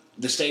 One,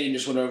 the stadium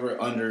just went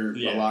over under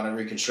a lot of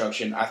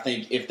reconstruction. I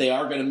think if they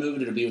are going to move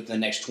it, it'll be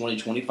within the next 20,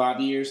 25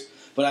 years.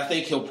 But I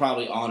think he'll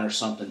probably honor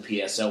something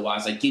PSL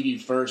wise, like give you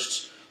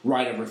first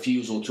right of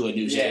refusal to a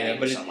new stadium.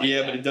 But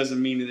it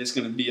doesn't mean that it's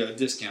going to be a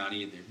discount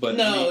either. But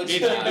no, if you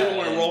do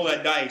want to roll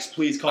that dice,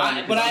 please call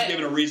me. But I'm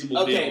giving a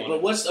reasonable deal.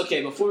 But what's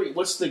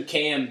the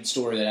Cam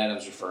story that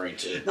Adam's referring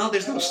to? No,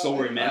 there's no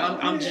story, man.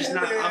 I'm just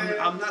not.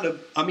 I'm not a.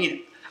 I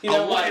mean, you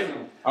don't like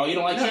him. Oh, you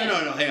don't like him?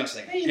 No. Hang on a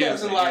second. He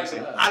doesn't like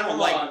him. I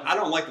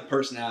don't like the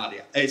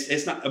personality.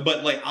 It's not.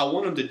 But like, I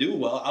want him to do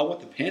well. I want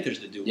the Panthers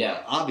to do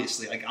well.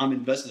 Obviously, like I'm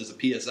invested as a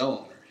PSL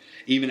owner.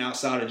 Even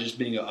outside of just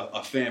being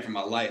a fan for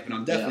my life. And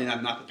I'm definitely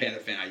not the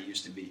Panther fan I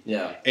used to be.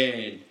 Yeah.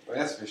 And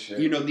that's for sure.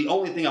 The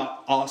only thing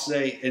I'll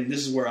say, and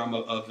this is where I'm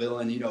a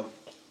villain,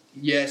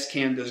 yes,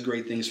 Cam does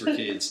great things for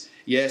kids.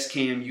 Yes,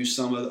 Cam used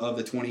some of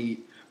the 20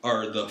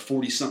 or the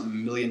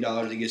 40-something million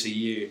dollars he gets a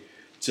year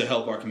to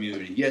help our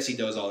community. Yes, he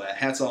does all that.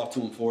 Hats off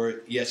to him for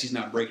it. Yes, he's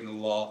not breaking the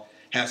law.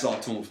 Hats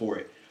off to him for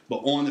it.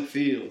 But on the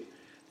field,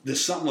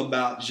 there's something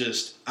about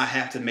just, I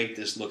have to make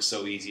this look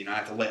so easy, and I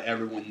have to let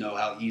everyone know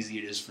how easy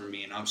it is for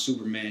me, and I'm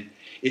Superman.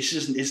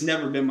 It's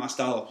never been my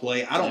style of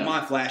play. I don't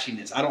mind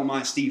flashiness. I don't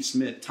mind Steve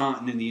Smith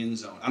taunting in the end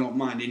zone. I don't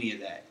mind any of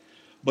that.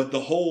 But the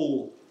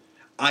whole,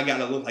 I got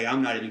to look like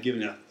I'm not even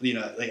giving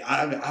it, like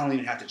I don't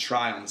even have to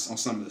try on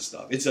some of this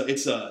stuff.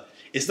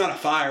 It's not a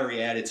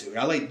fiery attitude.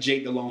 I like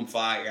Jake Delhomme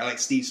fire. I like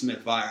Steve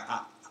Smith fire.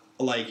 I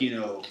like,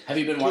 Have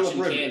you been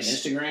watching Cam's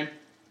Instagram?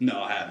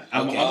 No, I haven't.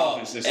 I'm off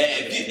his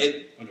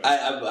Instagram.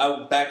 I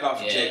would back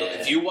off of Jacob.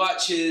 If you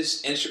watch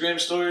his Instagram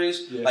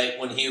stories, like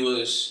when he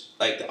was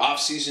like the off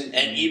season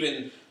and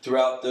even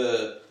throughout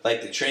the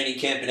training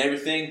camp and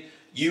everything,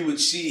 you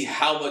would see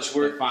how much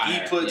work he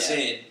puts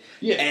in.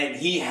 Yeah. And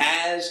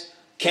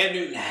Cam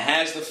Newton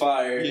has the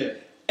fire. Yeah.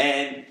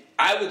 And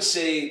I would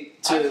say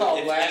I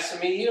call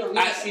blasphemy. You don't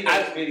need to see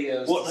those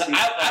videos. Well,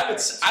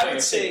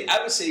 I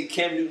would say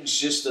Cam Newton's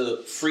just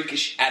a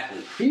freakish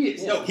athlete. He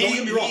is. No, he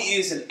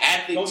is an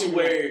athlete to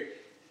where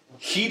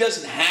he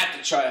doesn't have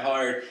to try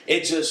hard.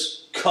 It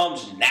just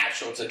comes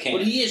natural to Cam.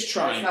 But he is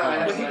trying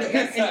hard. But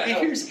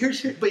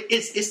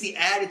it's the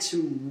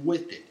attitude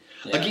with it.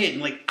 Yeah. Again,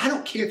 like, I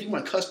don't care if you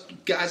want to cuss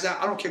guys out.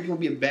 I don't care if you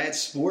want to be a bad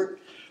sport.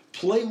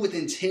 Play with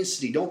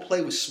intensity. Don't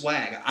play with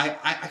swag.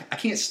 I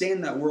can't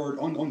stand that word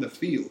on the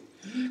field.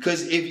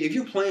 Because if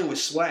you're playing with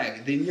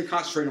swag, then you're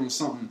concentrating on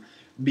something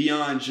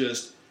beyond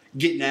just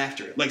getting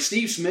after it. Like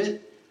Steve Smith,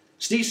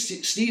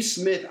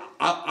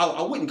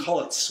 I wouldn't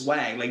call it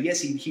swag. Like,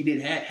 yes, he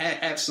did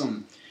have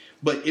some,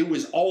 but it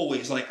was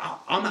always like,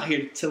 I'm out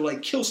here to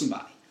like kill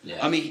somebody.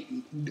 Yeah. I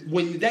mean,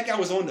 when that guy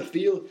was on the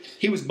field,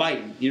 he was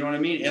biting. You know what I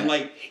mean? Yeah. And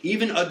like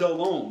even a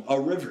Delhomme, a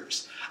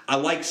Rivers, I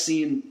like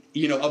seeing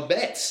a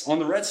Betts on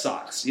the Red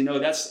Sox.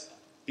 That's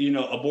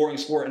a boring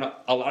sport in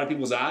a lot of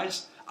people's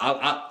eyes.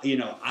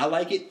 I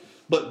like it,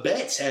 but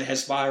Betts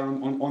has fire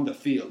on the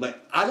field. Like,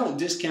 I don't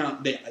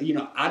discount that.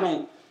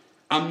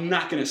 I'm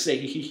not going to say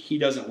he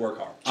doesn't work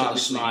hard. So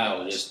obviously, the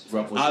smile just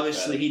ruffles.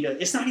 Obviously, he does.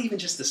 It's not even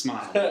just the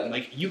smile.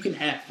 Like, you can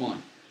have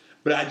fun,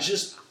 but I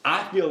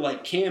feel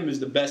like Cam is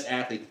the best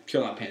athlete the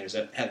Carolina Panthers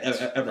have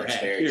ever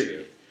had.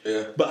 Period.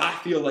 Yeah. But I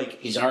feel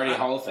like he's already a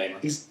Hall of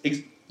Famer. He's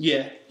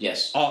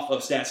yes. Off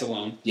of stats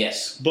alone.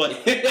 Yes.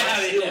 But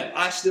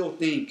I still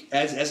think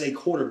as a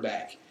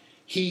quarterback,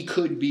 he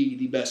could be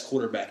the best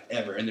quarterback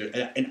ever,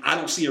 and I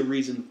don't see a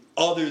reason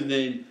other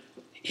than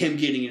him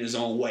getting in his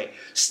own way.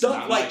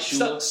 Stuff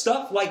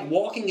like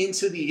walking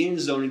into the end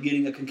zone and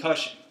getting a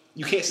concussion.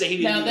 You can't say he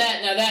didn't.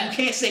 You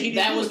can't say he didn't.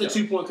 That was the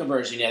 2-point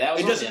conversion. Yeah, that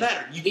was. It doesn't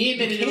matter. He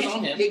admitted it was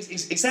on him.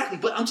 Exactly,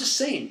 but I'm just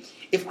saying,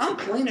 if I'm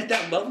playing at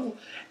that level,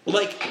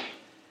 like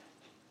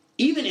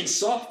even in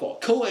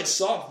softball, co-ed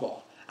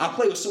softball, I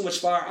play with so much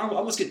fire. I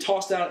almost get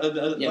tossed out of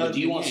the. Yeah, but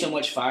do you want so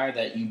much fire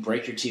that you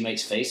break your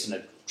teammate's face in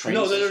a training?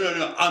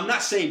 No. I'm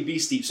not saying be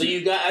Steve. So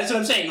that's what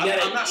I'm saying.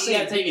 I'm not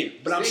saying take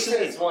it, but I'm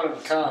saying it's one of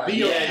a kind.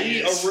 Be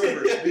a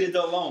Rivers, be a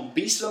Delhomme,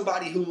 be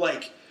somebody who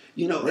Rivers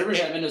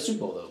haven't been to the Super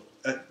Bowl though.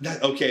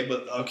 We'll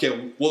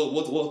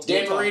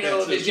Dan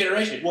Marino of his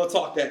generation. We'll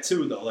talk that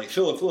too, though. Like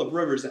Phillip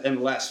Rivers in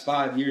the last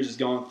 5 years has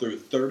gone through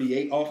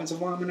 38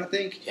 offensive linemen, I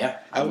think. Yeah,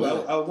 at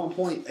one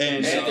point.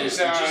 And almost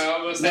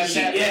that.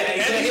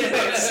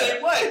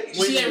 Same way. You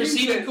see that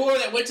receiving core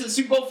that went to the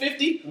Super Bowl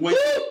 50?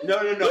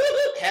 No.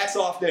 Hats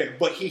off there,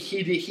 but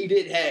he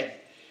did have.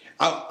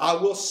 I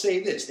will say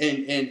this,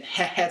 and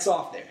hats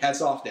off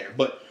there.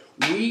 But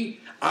I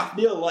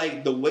feel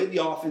like the way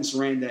the offense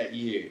ran that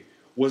year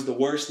was the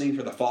worst thing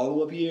for the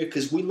follow-up year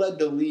because we led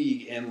the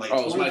league in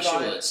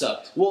 25. It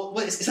sucked. Well,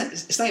 but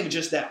it's not even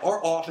just that.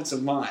 Our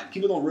offensive line,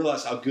 people don't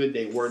realize how good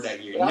they were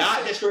that year.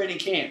 Not discrediting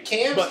Cam.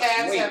 Cam's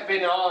hats have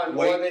been on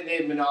more than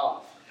they've been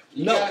off.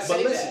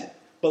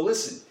 But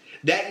listen.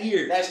 That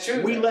year, that's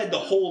true. We led the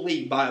whole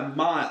league by a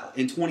mile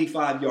in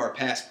 25-yard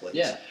pass plays.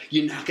 Yeah.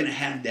 You're not going to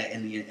have that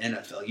in the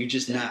NFL. You're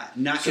just not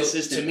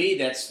consistent. To me,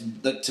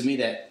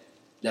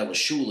 that was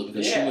Shula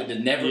because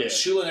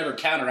Shula never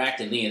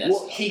counteracted any of that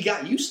stuff. He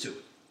got used to it.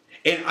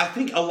 And I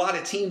think a lot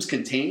of teams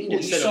contained.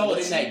 Well, you saw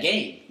it in that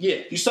game. Yeah.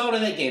 You saw it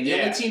in that game. The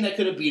only team that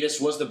could have beat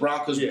us was the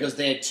Broncos because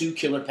they had 2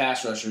 killer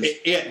pass rushers. They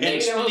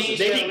don't need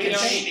to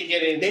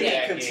get into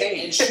that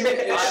game.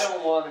 I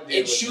don't want to do it.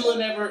 And Shula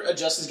never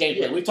adjusts his game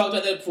plan. We've talked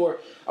about that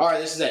before. All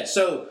right, this is that.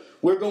 So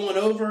we're going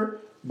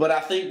over, but I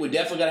think we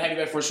definitely got to have you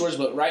back for stories.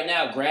 But right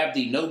now, grab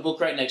the notebook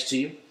right next to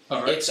you.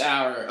 All right. It's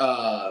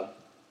our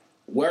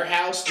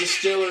Warehouse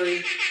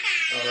Distillery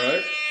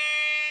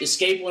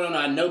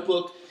Escape109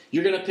 notebook.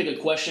 You're going to pick a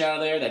question out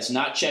of there that's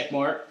not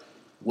checkmarked,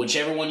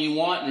 whichever one you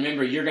want.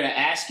 Remember, you're going to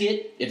ask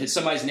it. If it's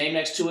somebody's name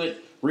next to it,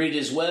 read it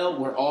as well.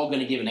 We're all going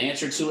to give an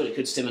answer to it. It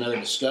could stem another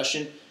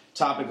discussion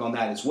topic on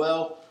that as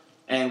well.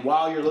 And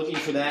while you're looking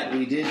for that,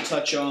 we did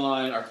touch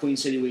on our Queen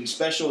City Wing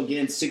special.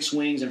 Again, 6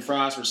 wings and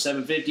fries for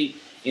 $7.50.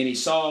 Any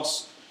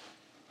sauce.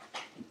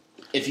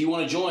 if you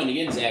want to join,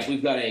 again, Zach,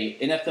 we've got a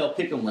NFL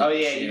Pick'em league. Oh,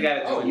 yeah, you got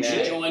to join. You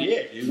should join.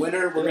 Yeah,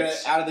 Winner, we're going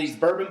to, out of these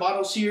bourbon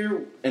bottles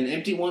here, an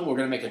empty one, we're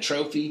going to make a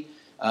trophy.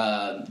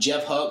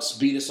 Jeff Hucks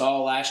beat us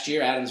all last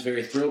year. Adam's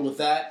very thrilled with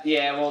that.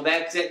 Yeah, well,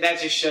 that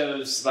just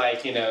shows,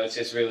 like, it's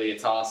just really a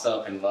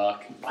toss-up and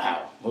luck.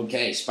 Wow.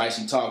 Okay,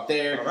 spicy talk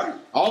there. All right.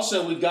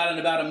 Also, we've got in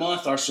about a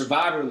month our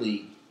Survivor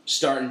League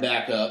starting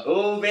back up.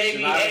 Oh, baby.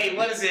 Survivor. Hey,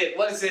 what is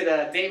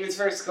it, David's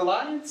versus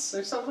Goliaths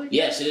or something like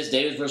Yes, that? it is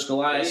David versus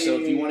Goliath. So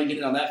if you want to get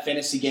in on that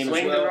fantasy game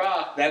Swing as well. the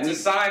rock. That's a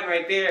sign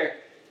right there.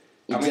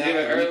 I'm going to give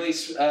an early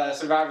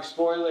Survivor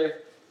spoiler.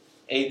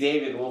 Hey,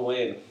 David will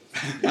win.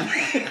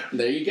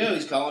 There you go.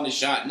 He's calling his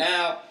shot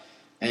now.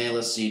 And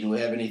let's see. Do we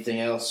have anything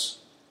else?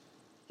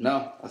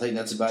 No. I think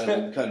that's about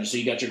it. So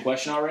you got your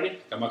question already?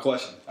 Got my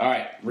question. All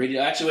right. Read it.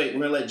 Actually, wait.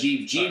 We're going to let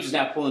Jeebs. Jeebs is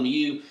now pulling to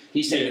you.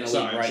 He's taking the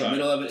lead right in the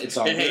middle of it. It's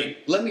all and good. hey,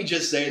 let me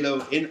just say,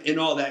 though, in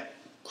all that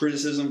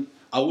criticism,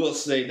 I will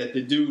say that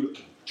the dude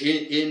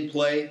in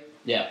play,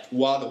 Yeah.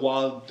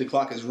 while the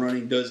clock is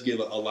running, does give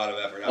a lot of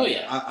effort.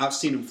 I've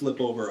seen him flip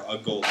over a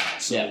goal line.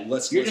 So Yeah.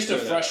 You're just a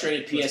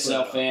frustrated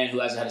PSL fan who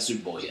hasn't had a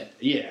Super Bowl yet.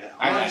 Yeah.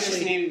 I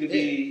just needed to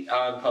be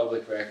on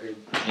public record.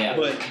 Yeah.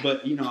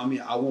 But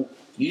I won't.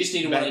 You just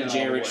need one Back of in all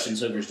Jerry the way. Richardson's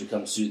hookers to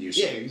come soothe your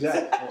Yeah, soul.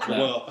 exactly.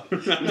 Well,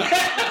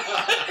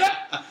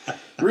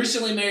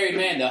 Recently married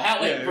man,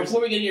 though.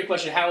 Before we get into your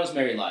question, how was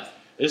married life?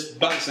 it's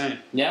about the same.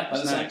 Yeah,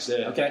 about the same? Nice, yeah.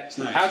 Okay. It's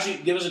nice. How'd you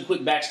give us a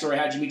quick backstory?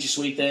 How'd you meet your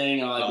sweet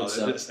thing? All that good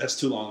stuff. That's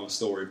too long of a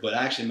story. But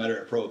I actually met her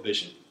at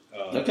Prohibition.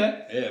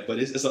 Okay. Yeah, but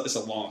it's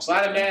a long A story.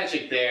 lot of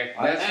magic there.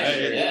 A lot of That's magic,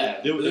 for sure.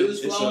 yeah.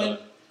 It's flowing.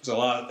 It's a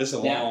lot. It's a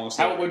Yeah. long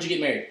story. Where'd you get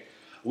married?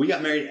 We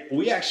got married.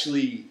 We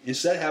actually,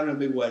 instead of having a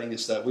big wedding and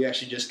stuff, we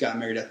actually just got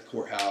married at the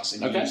courthouse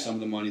and used some of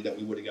the money that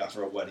we would have got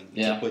for a wedding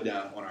to put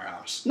down on our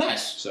house.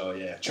 Nice. So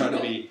yeah, trying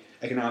to be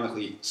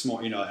economically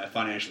smart, and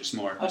financially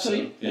smart.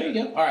 Absolutely. So, There you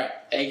go. All right.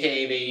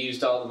 AKA they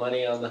used all the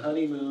money on the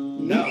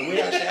honeymoon. No, we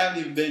actually haven't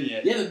even been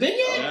yet. You haven't been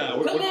yet? Yeah,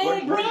 we're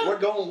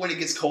going when it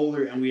gets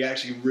colder, and we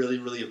actually really,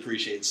 really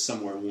appreciate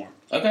somewhere warm.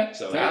 Okay.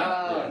 So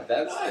Wow,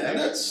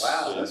 that's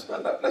wow.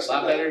 That's a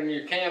lot better than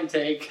your cam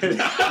take. There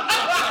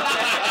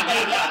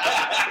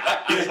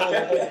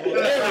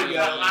we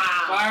go.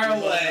 Fire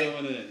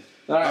away.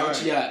 All right,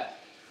 what you got?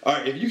 All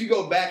right, if you could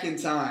go back in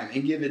time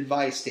and give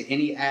advice to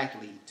any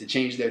athlete to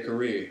change their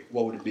career,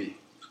 what would it be?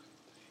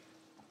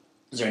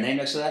 Is there a name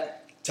next to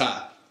that?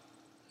 Todd.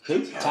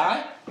 Who?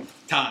 Ty?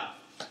 Todd.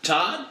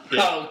 Todd?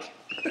 Yeah. Oh.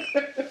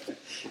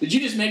 Did you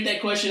just make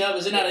that question up?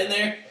 Is it not in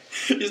there?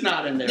 It's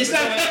not in there. It's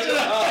not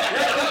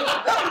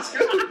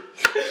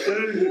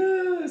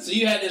So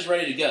you had this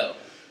ready to go.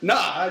 Nah,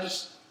 I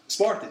just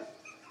sparked it.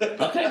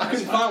 Okay. I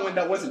couldn't find one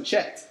that wasn't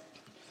checked.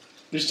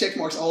 There's check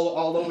marks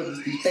all over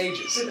these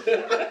pages. You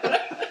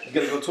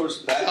gotta go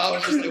towards the back. I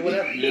was just like,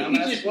 whatever. Man. I'm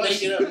You asking just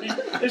make it questions.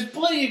 up. There's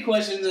plenty of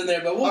questions in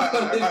there, but we'll All right,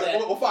 go with that.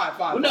 Well, fine.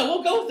 Well, no,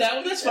 we'll go with that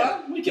one. That's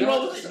fine. We can Yeah.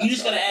 roll with it. You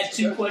just got to add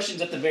 2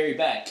 questions at the very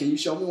back. Can you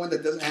show me one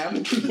that doesn't have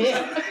one?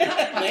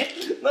 Man,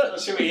 look,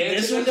 Should we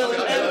answer this one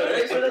doesn't have one.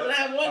 This one doesn't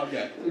have one.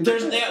 Okay. We got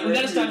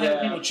to start having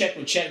people check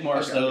with check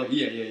marks, though.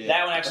 Yeah.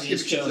 That one actually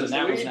is chosen.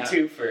 That We one's need not.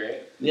 2 for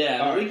it.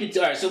 Yeah, All we right. could.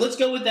 All right, so let's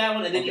go with that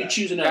one, and then you Okay.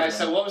 choose All another right.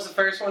 So one. what was the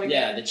first one again?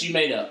 Yeah, that you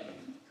made up.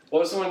 What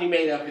was the one you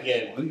made up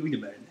again? We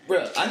can better.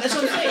 Bro, that's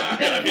what I'm saying.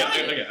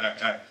 Okay. All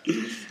right.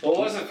 What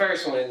was the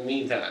first one in the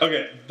meantime?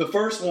 Okay, the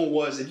first one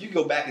was if you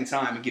go back in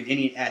time and give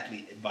any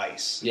athlete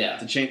advice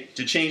to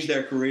change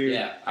their career.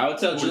 Yeah, I would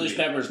tell Would Julius be.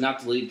 Peppers not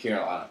to leave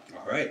Carolina.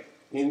 All right.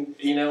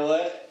 You know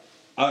what?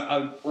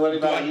 What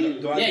about you?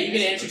 Yeah, you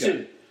can answer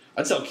too.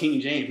 I'd tell King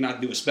James not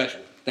to do a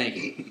special. Thank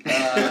you.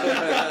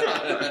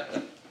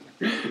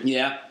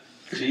 Yeah.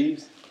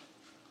 Jeebs?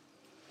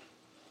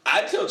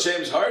 I'd tell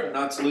James Harden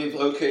not to leave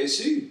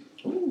OKC.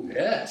 Ooh,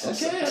 yes.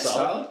 Okay, that's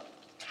solid.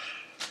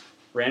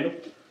 Randall?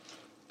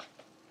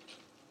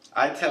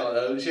 I'd tell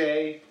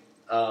OJ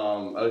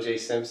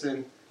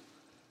Simpson.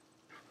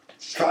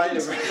 Trying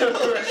to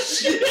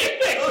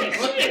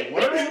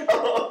What in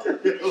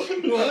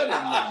the world?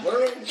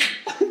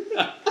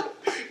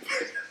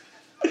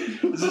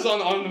 Is this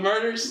on the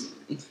murders?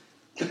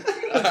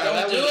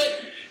 Don't do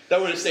it. That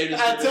would have saved us.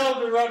 I told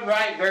him to run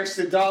right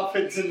versus the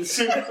Dolphins in the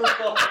Super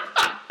Bowl.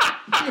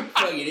 You're a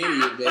fucking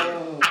idiot,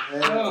 man.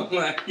 Oh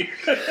my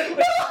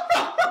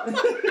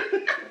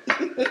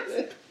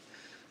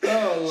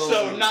Oh,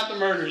 So not the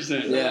murders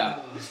then. yeah.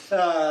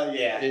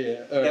 Yeah.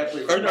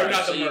 Definitely. Or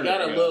not So the you murder.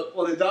 gotta look.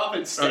 Well, the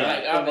Dolphins Like,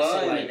 stacked obviously,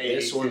 the like,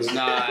 this one's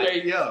not. There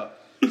you go.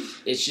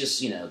 It's just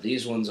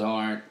these ones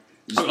aren't.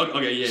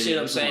 Okay, yeah. See what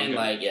I'm this saying?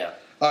 one, okay. Like, yeah.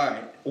 All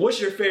right.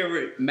 What's your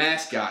favorite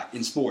mascot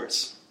in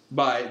sports?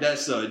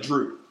 That's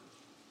Drew.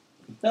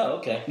 Oh,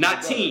 okay.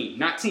 Not team,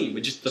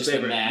 but just the Just the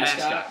favorite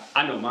mascot?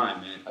 I know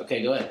mine, man.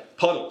 Okay, go ahead.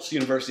 Puddles,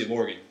 University of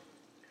Oregon.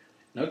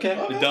 Okay.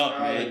 The Duck,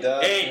 man. the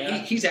Duck, Hey, yeah.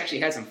 he's actually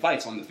had some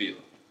fights on the field.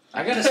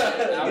 I gotta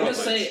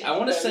say, I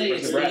want to say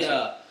it's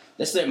Nebraska.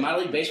 that's their minor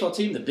league baseball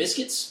team, the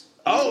Biscuits.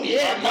 Oh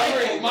yeah,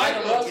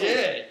 Michael,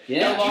 yeah.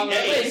 Yeah. No longer-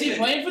 Wait, is he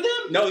playing for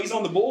them? No, he's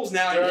on the Bulls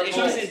now. He's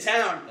in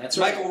town. That's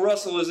right. Michael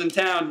Russell is in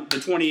town the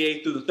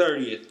 28th through the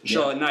 30th.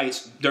 Charlotte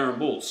Knights, Durham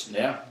Bulls.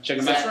 Yeah. Check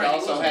him out. Zach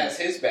also has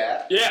his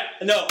bat. Yeah.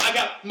 No, I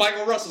got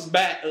Michael Russell's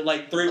bat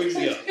like 3 weeks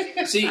ago.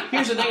 See,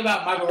 here's the thing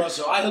about Michael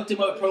Russell. I hooked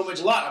him up with Pro Image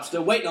a lot. I'm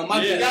still waiting on my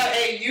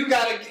bat. You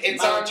got to.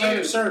 It's on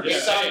you. Service.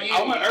 It's on you.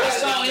 I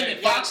saw him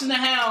at Fox and the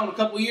Hound a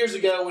couple years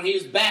ago when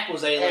his back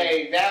was ailing.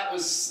 Hey, that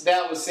was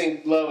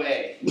sync low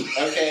A.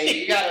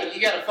 Okay, you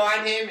gotta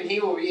find him and he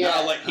will be.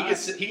 No, like he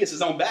gets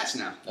his own bats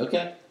now.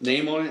 Okay.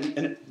 Name on it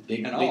and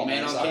Big all,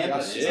 man on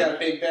campus. He's got a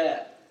big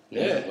bat.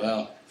 Yeah.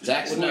 Well,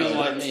 Zach would know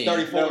like me.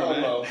 34.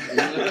 All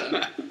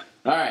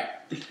right.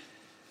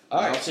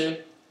 All right. Two.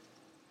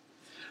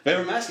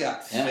 Favorite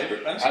mascot. Yeah.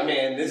 Favorite mascot? I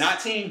mean, this. Not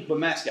team, but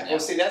mascot. Well,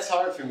 see, that's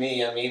hard for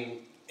me. I mean,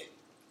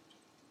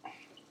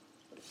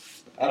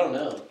 I don't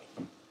know.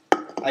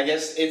 I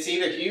guess it's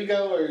either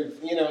Hugo or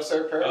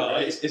Sir Pearl.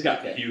 Right? It's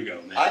got to be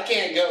Hugo, man. I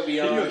can't go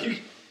beyond.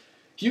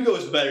 Hugo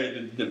is better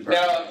than Pearl.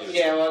 No,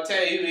 yeah, well, I'll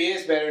tell you who he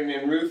is better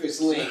than Rufus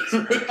Lynx.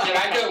 Can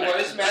I go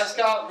worst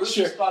mascot?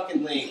 Rufus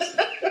fucking Lynx.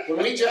 When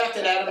we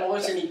drafted Adam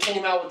Morrison, he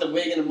came out with the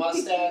wig and a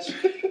mustache.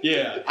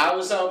 Yeah. I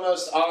was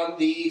almost on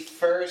the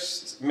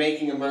first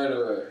Making a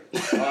Murderer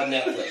on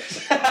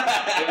Netflix.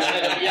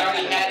 We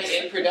already had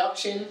it in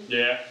production.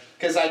 Yeah.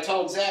 Because I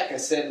told Zach, I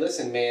said,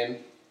 listen, man,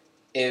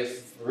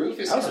 if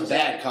Rufus That was comes a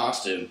bad out,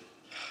 costume.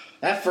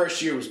 That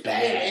first year was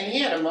bad. and he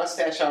had a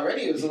mustache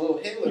already. It was a little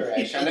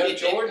Hitler-ish. I know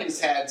Jordan's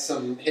had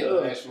some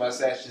Hitler-ish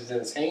mustaches in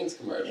his Hanes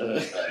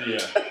commercials. But Yeah.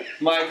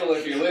 Michael,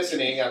 if you're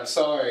listening, I'm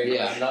sorry,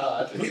 but I'm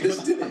not. He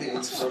doesn't do the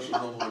Hanes commercial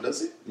no more,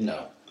 does he?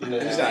 No. No.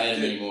 He's not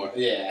in it anymore.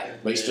 Yeah.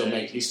 But he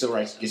still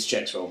gets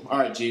checks for him. All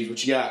right, Jeebs,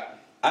 what you got?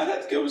 I'd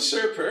have to go with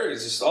Sir Purr.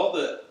 It's just all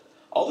the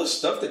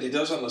stuff that he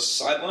does on the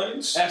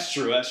sidelines. That's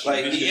true. That's true.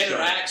 Like he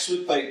interacts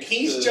with like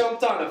He's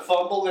jumped on a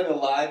fumble in a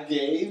live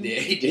game. Yeah,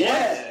 he did.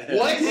 Yeah.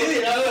 What?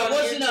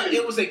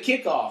 It was a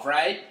kickoff,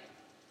 right?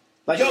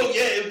 Like, I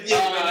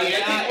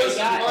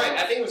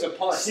think it was a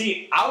punt.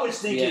 See, I was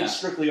thinking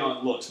strictly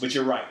on looks, but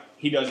you're right.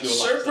 He does do a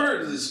lot. Sir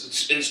Purr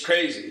is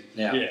crazy.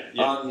 Yeah. He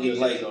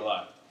does do a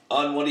lot.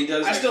 On what he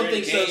does. I still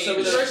think so. Some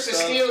of the Versus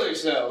the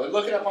Steelers, though.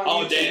 Look it up on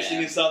YouTube. Dancing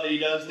and stuff that he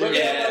does. Look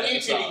it up on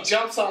YouTube. He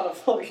jumps on a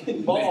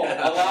fucking ball,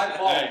 a live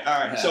ball.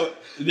 All right. So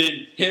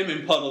then him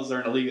and Puddles are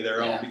in a league of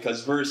their own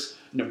because versus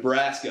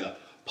Nebraska,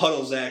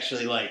 Puddles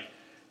actually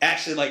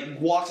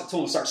walks up to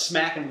him and starts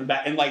smacking him in the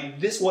back, and like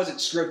this wasn't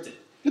scripted.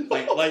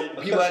 Like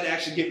people had to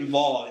actually get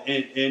involved,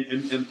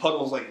 and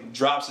Puddles like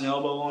drops an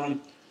elbow on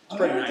him. It's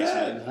pretty nice,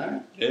 man. All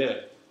right. Yeah.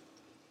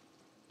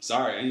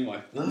 Sorry,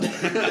 anyway. All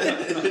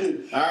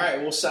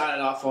right, we'll sign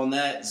it off on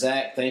that.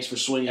 Zach, thanks for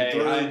swinging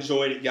through. I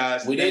enjoyed it,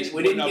 guys. We didn't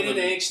get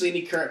into actually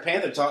any current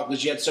Panther talk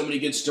because you had so many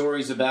good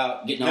stories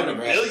about getting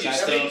autographs.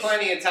 There'll be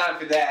plenty of time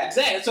for that.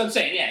 Exactly, that's what I'm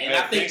saying. Yeah, and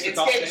I think it's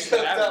getting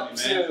cooked up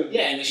soon.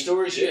 Yeah, and the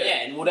stories.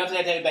 And we'll definitely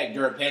have to have you back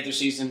during Panther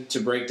season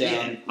to break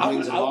down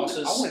wins and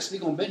losses. I want to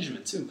speak on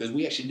Benjamin too because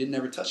we actually didn't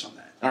ever touch on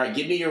that. All right,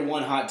 give me your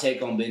one hot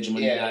take on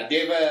Benjamin. Yeah,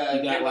 give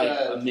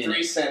a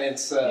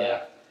 3-sentence.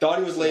 Thought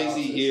he was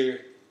lazy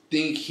here. I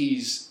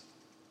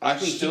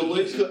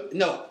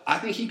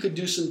think he could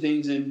do some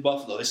things in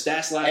Buffalo. His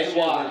stats last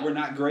year were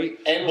not great.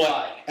 And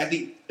why?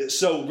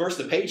 So versus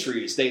the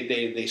Patriots,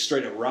 they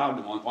straight up robbed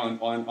him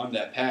on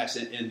that pass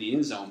in the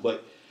end zone.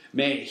 But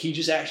man, he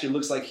just actually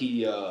looks like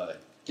he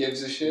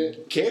gives a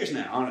shit. Cares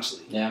now,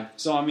 honestly. Yeah.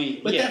 So I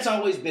mean, but that's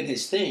always been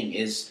his thing.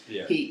 He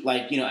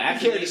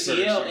after the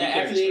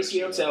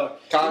ACL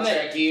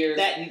contract year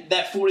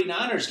that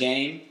 49ers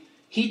game,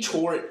 he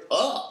tore it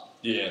up.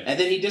 Yeah. And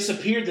then he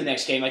disappeared the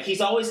next game. Like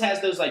he's always has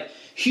those like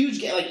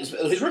huge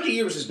his rookie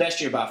year was his best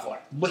year by far.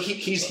 But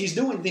he's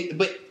doing things.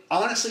 But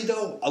honestly,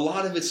 though, a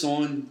lot of it's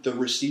on the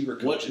receiver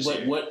coaches.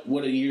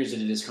 What a year is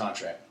it in his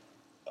contract?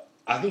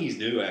 I think he's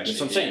due, actually.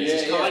 That's what I'm saying.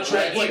 It's his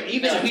contract. Right.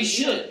 He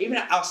should. Even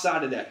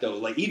outside of that, though,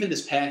 like even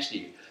this past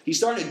year, he's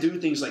starting to do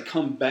things like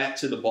come back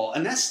to the ball.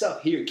 And that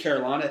stuff here,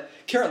 Carolina,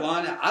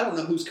 I don't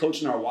know who's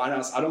coaching our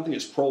wideouts. I don't think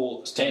it's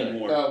Pro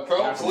anymore. No,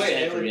 Pro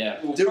quit.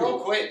 Pro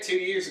quit 2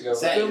 years ago.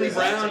 Philly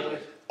Brown.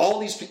 All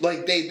these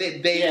like they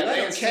let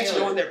him catch it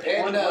on their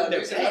pads.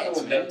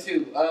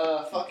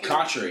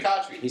 Kotchery.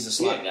 He's a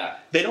slot guy.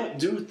 They don't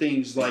do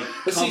things like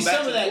but come see, back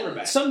some to of the that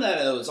quarterback. Some of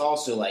that though is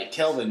also like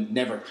Kelvin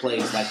never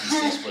plays like he's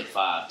 6'5",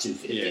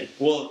 250. Yeah.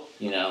 Well,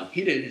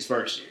 he did his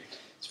first year.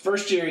 His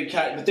first year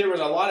but there was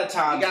a lot of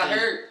times he got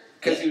hurt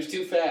because he was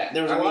too fat.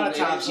 There was a lot of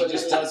times he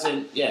just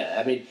doesn't. Yeah,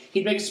 I mean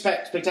he'd make a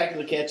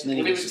spectacular catch and then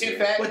he was too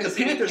fat. But the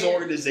Panthers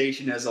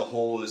organization as a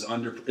whole is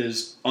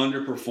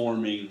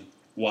underperforming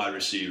wide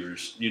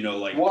receivers.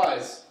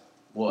 Was.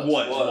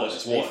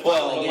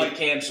 Well, like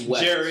Camps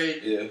West.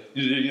 Jarrett.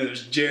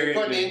 There's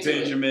Jarrett, there's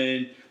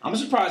Benjamin. I'm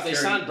surprised they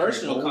signed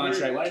Burst to a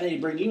contract. Why didn't they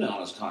bring you on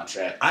his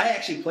contract? I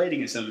actually played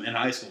against him in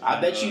high school. I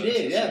bet you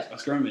did, yeah. A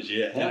scrimmage,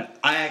 yeah.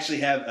 I actually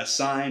have a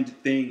signed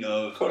thing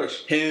of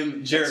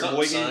him, Jarrett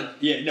Boykin.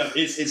 Yeah, no,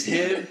 it's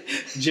him,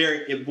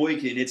 Jarrett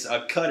Boykin. It's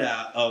a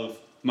cutout of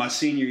my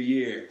senior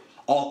year.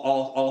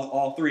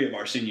 All three of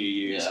our senior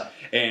years. Yeah.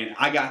 And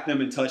I got them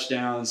in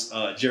touchdowns.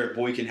 Jarrett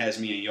Boykin has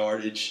me in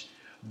yardage.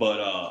 But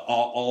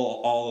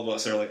all of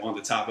us are like on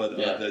the top of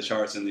the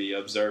charts in the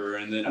Observer,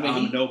 and then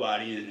I'm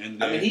nobody.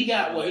 And he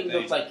got he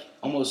looked like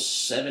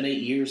almost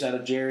 7-8 years out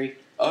of Jerry.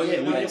 Oh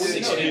yeah, that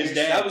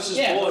was his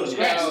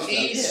boy.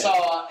 He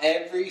saw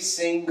every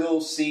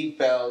single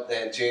seatbelt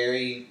that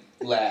Jerry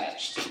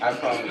latched. I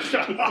promise.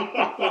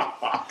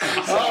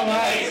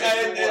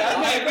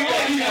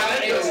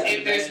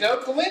 There's no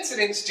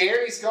coincidence.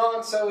 Jerry's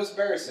gone, so is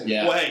Burson.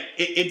 Yeah. Well, hey,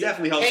 it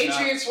definitely helps.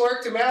 Patriots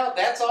worked him out.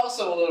 That's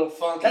also a little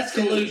funky. That's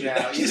collusion.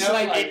 Now. You know,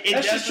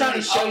 that's just trying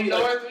to show you.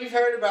 North, we've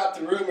heard about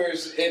the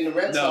rumors in the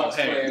Red Sox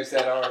players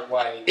that aren't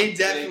white. It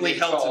definitely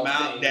helped him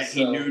out that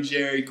he knew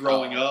Jerry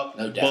growing up.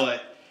 No doubt.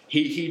 But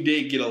he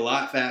did get a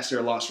lot faster,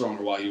 a lot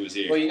stronger while he was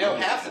here. Well,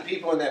 half the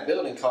people in that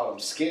building called him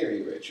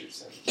Scary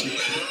Richardson.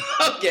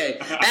 Okay,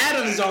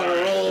 Adam's on a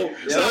roll.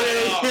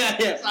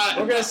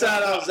 We're gonna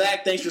sign off.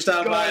 Zach, thanks for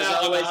stopping by as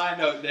always. High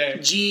note there.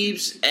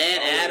 Jeebs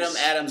and Adam.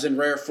 Adam's in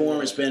rare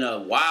form. It's been a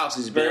while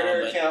since he's been on.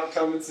 Burner account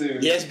coming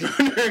soon. Yes,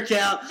 burner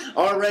account.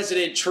 Our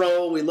resident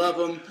troll. We love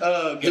him.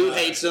 Who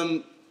hates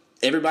him?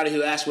 Everybody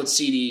who asks what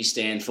CDs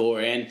stand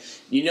for. And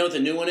you know what the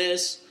new one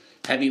is?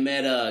 Have you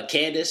met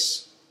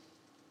Candace?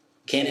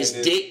 Candace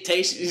dick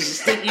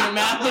stick in your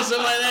mouth or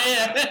something like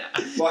that?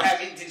 Yeah. Well,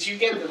 did you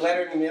get the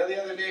letter in the mail the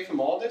other day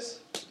from Aldous?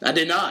 I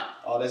did not.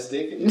 Aldous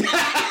dick?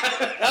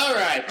 All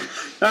right,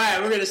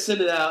 we're going to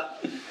send it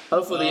out.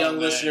 Hopefully the young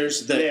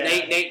listeners, the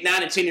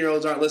 9 and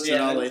 10-year-olds aren't listening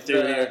all the way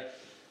through here.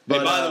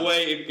 But by the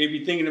way, if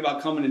you're thinking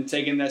about coming and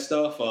taking that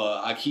stuff,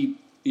 I keep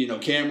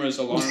cameras,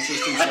 alarm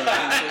systems. So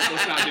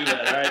let's not do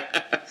that, all right?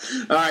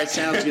 All right,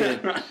 sounds good.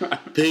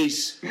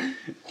 Peace.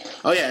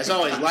 Oh, yeah, as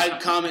always, like,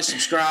 comment,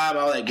 subscribe,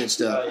 all that good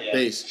stuff. Oh, yeah.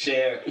 Peace.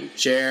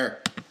 Share.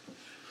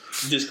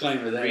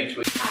 Disclaimer there.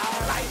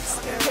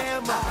 Lights,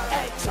 camera,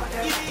 action.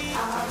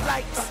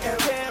 Lights,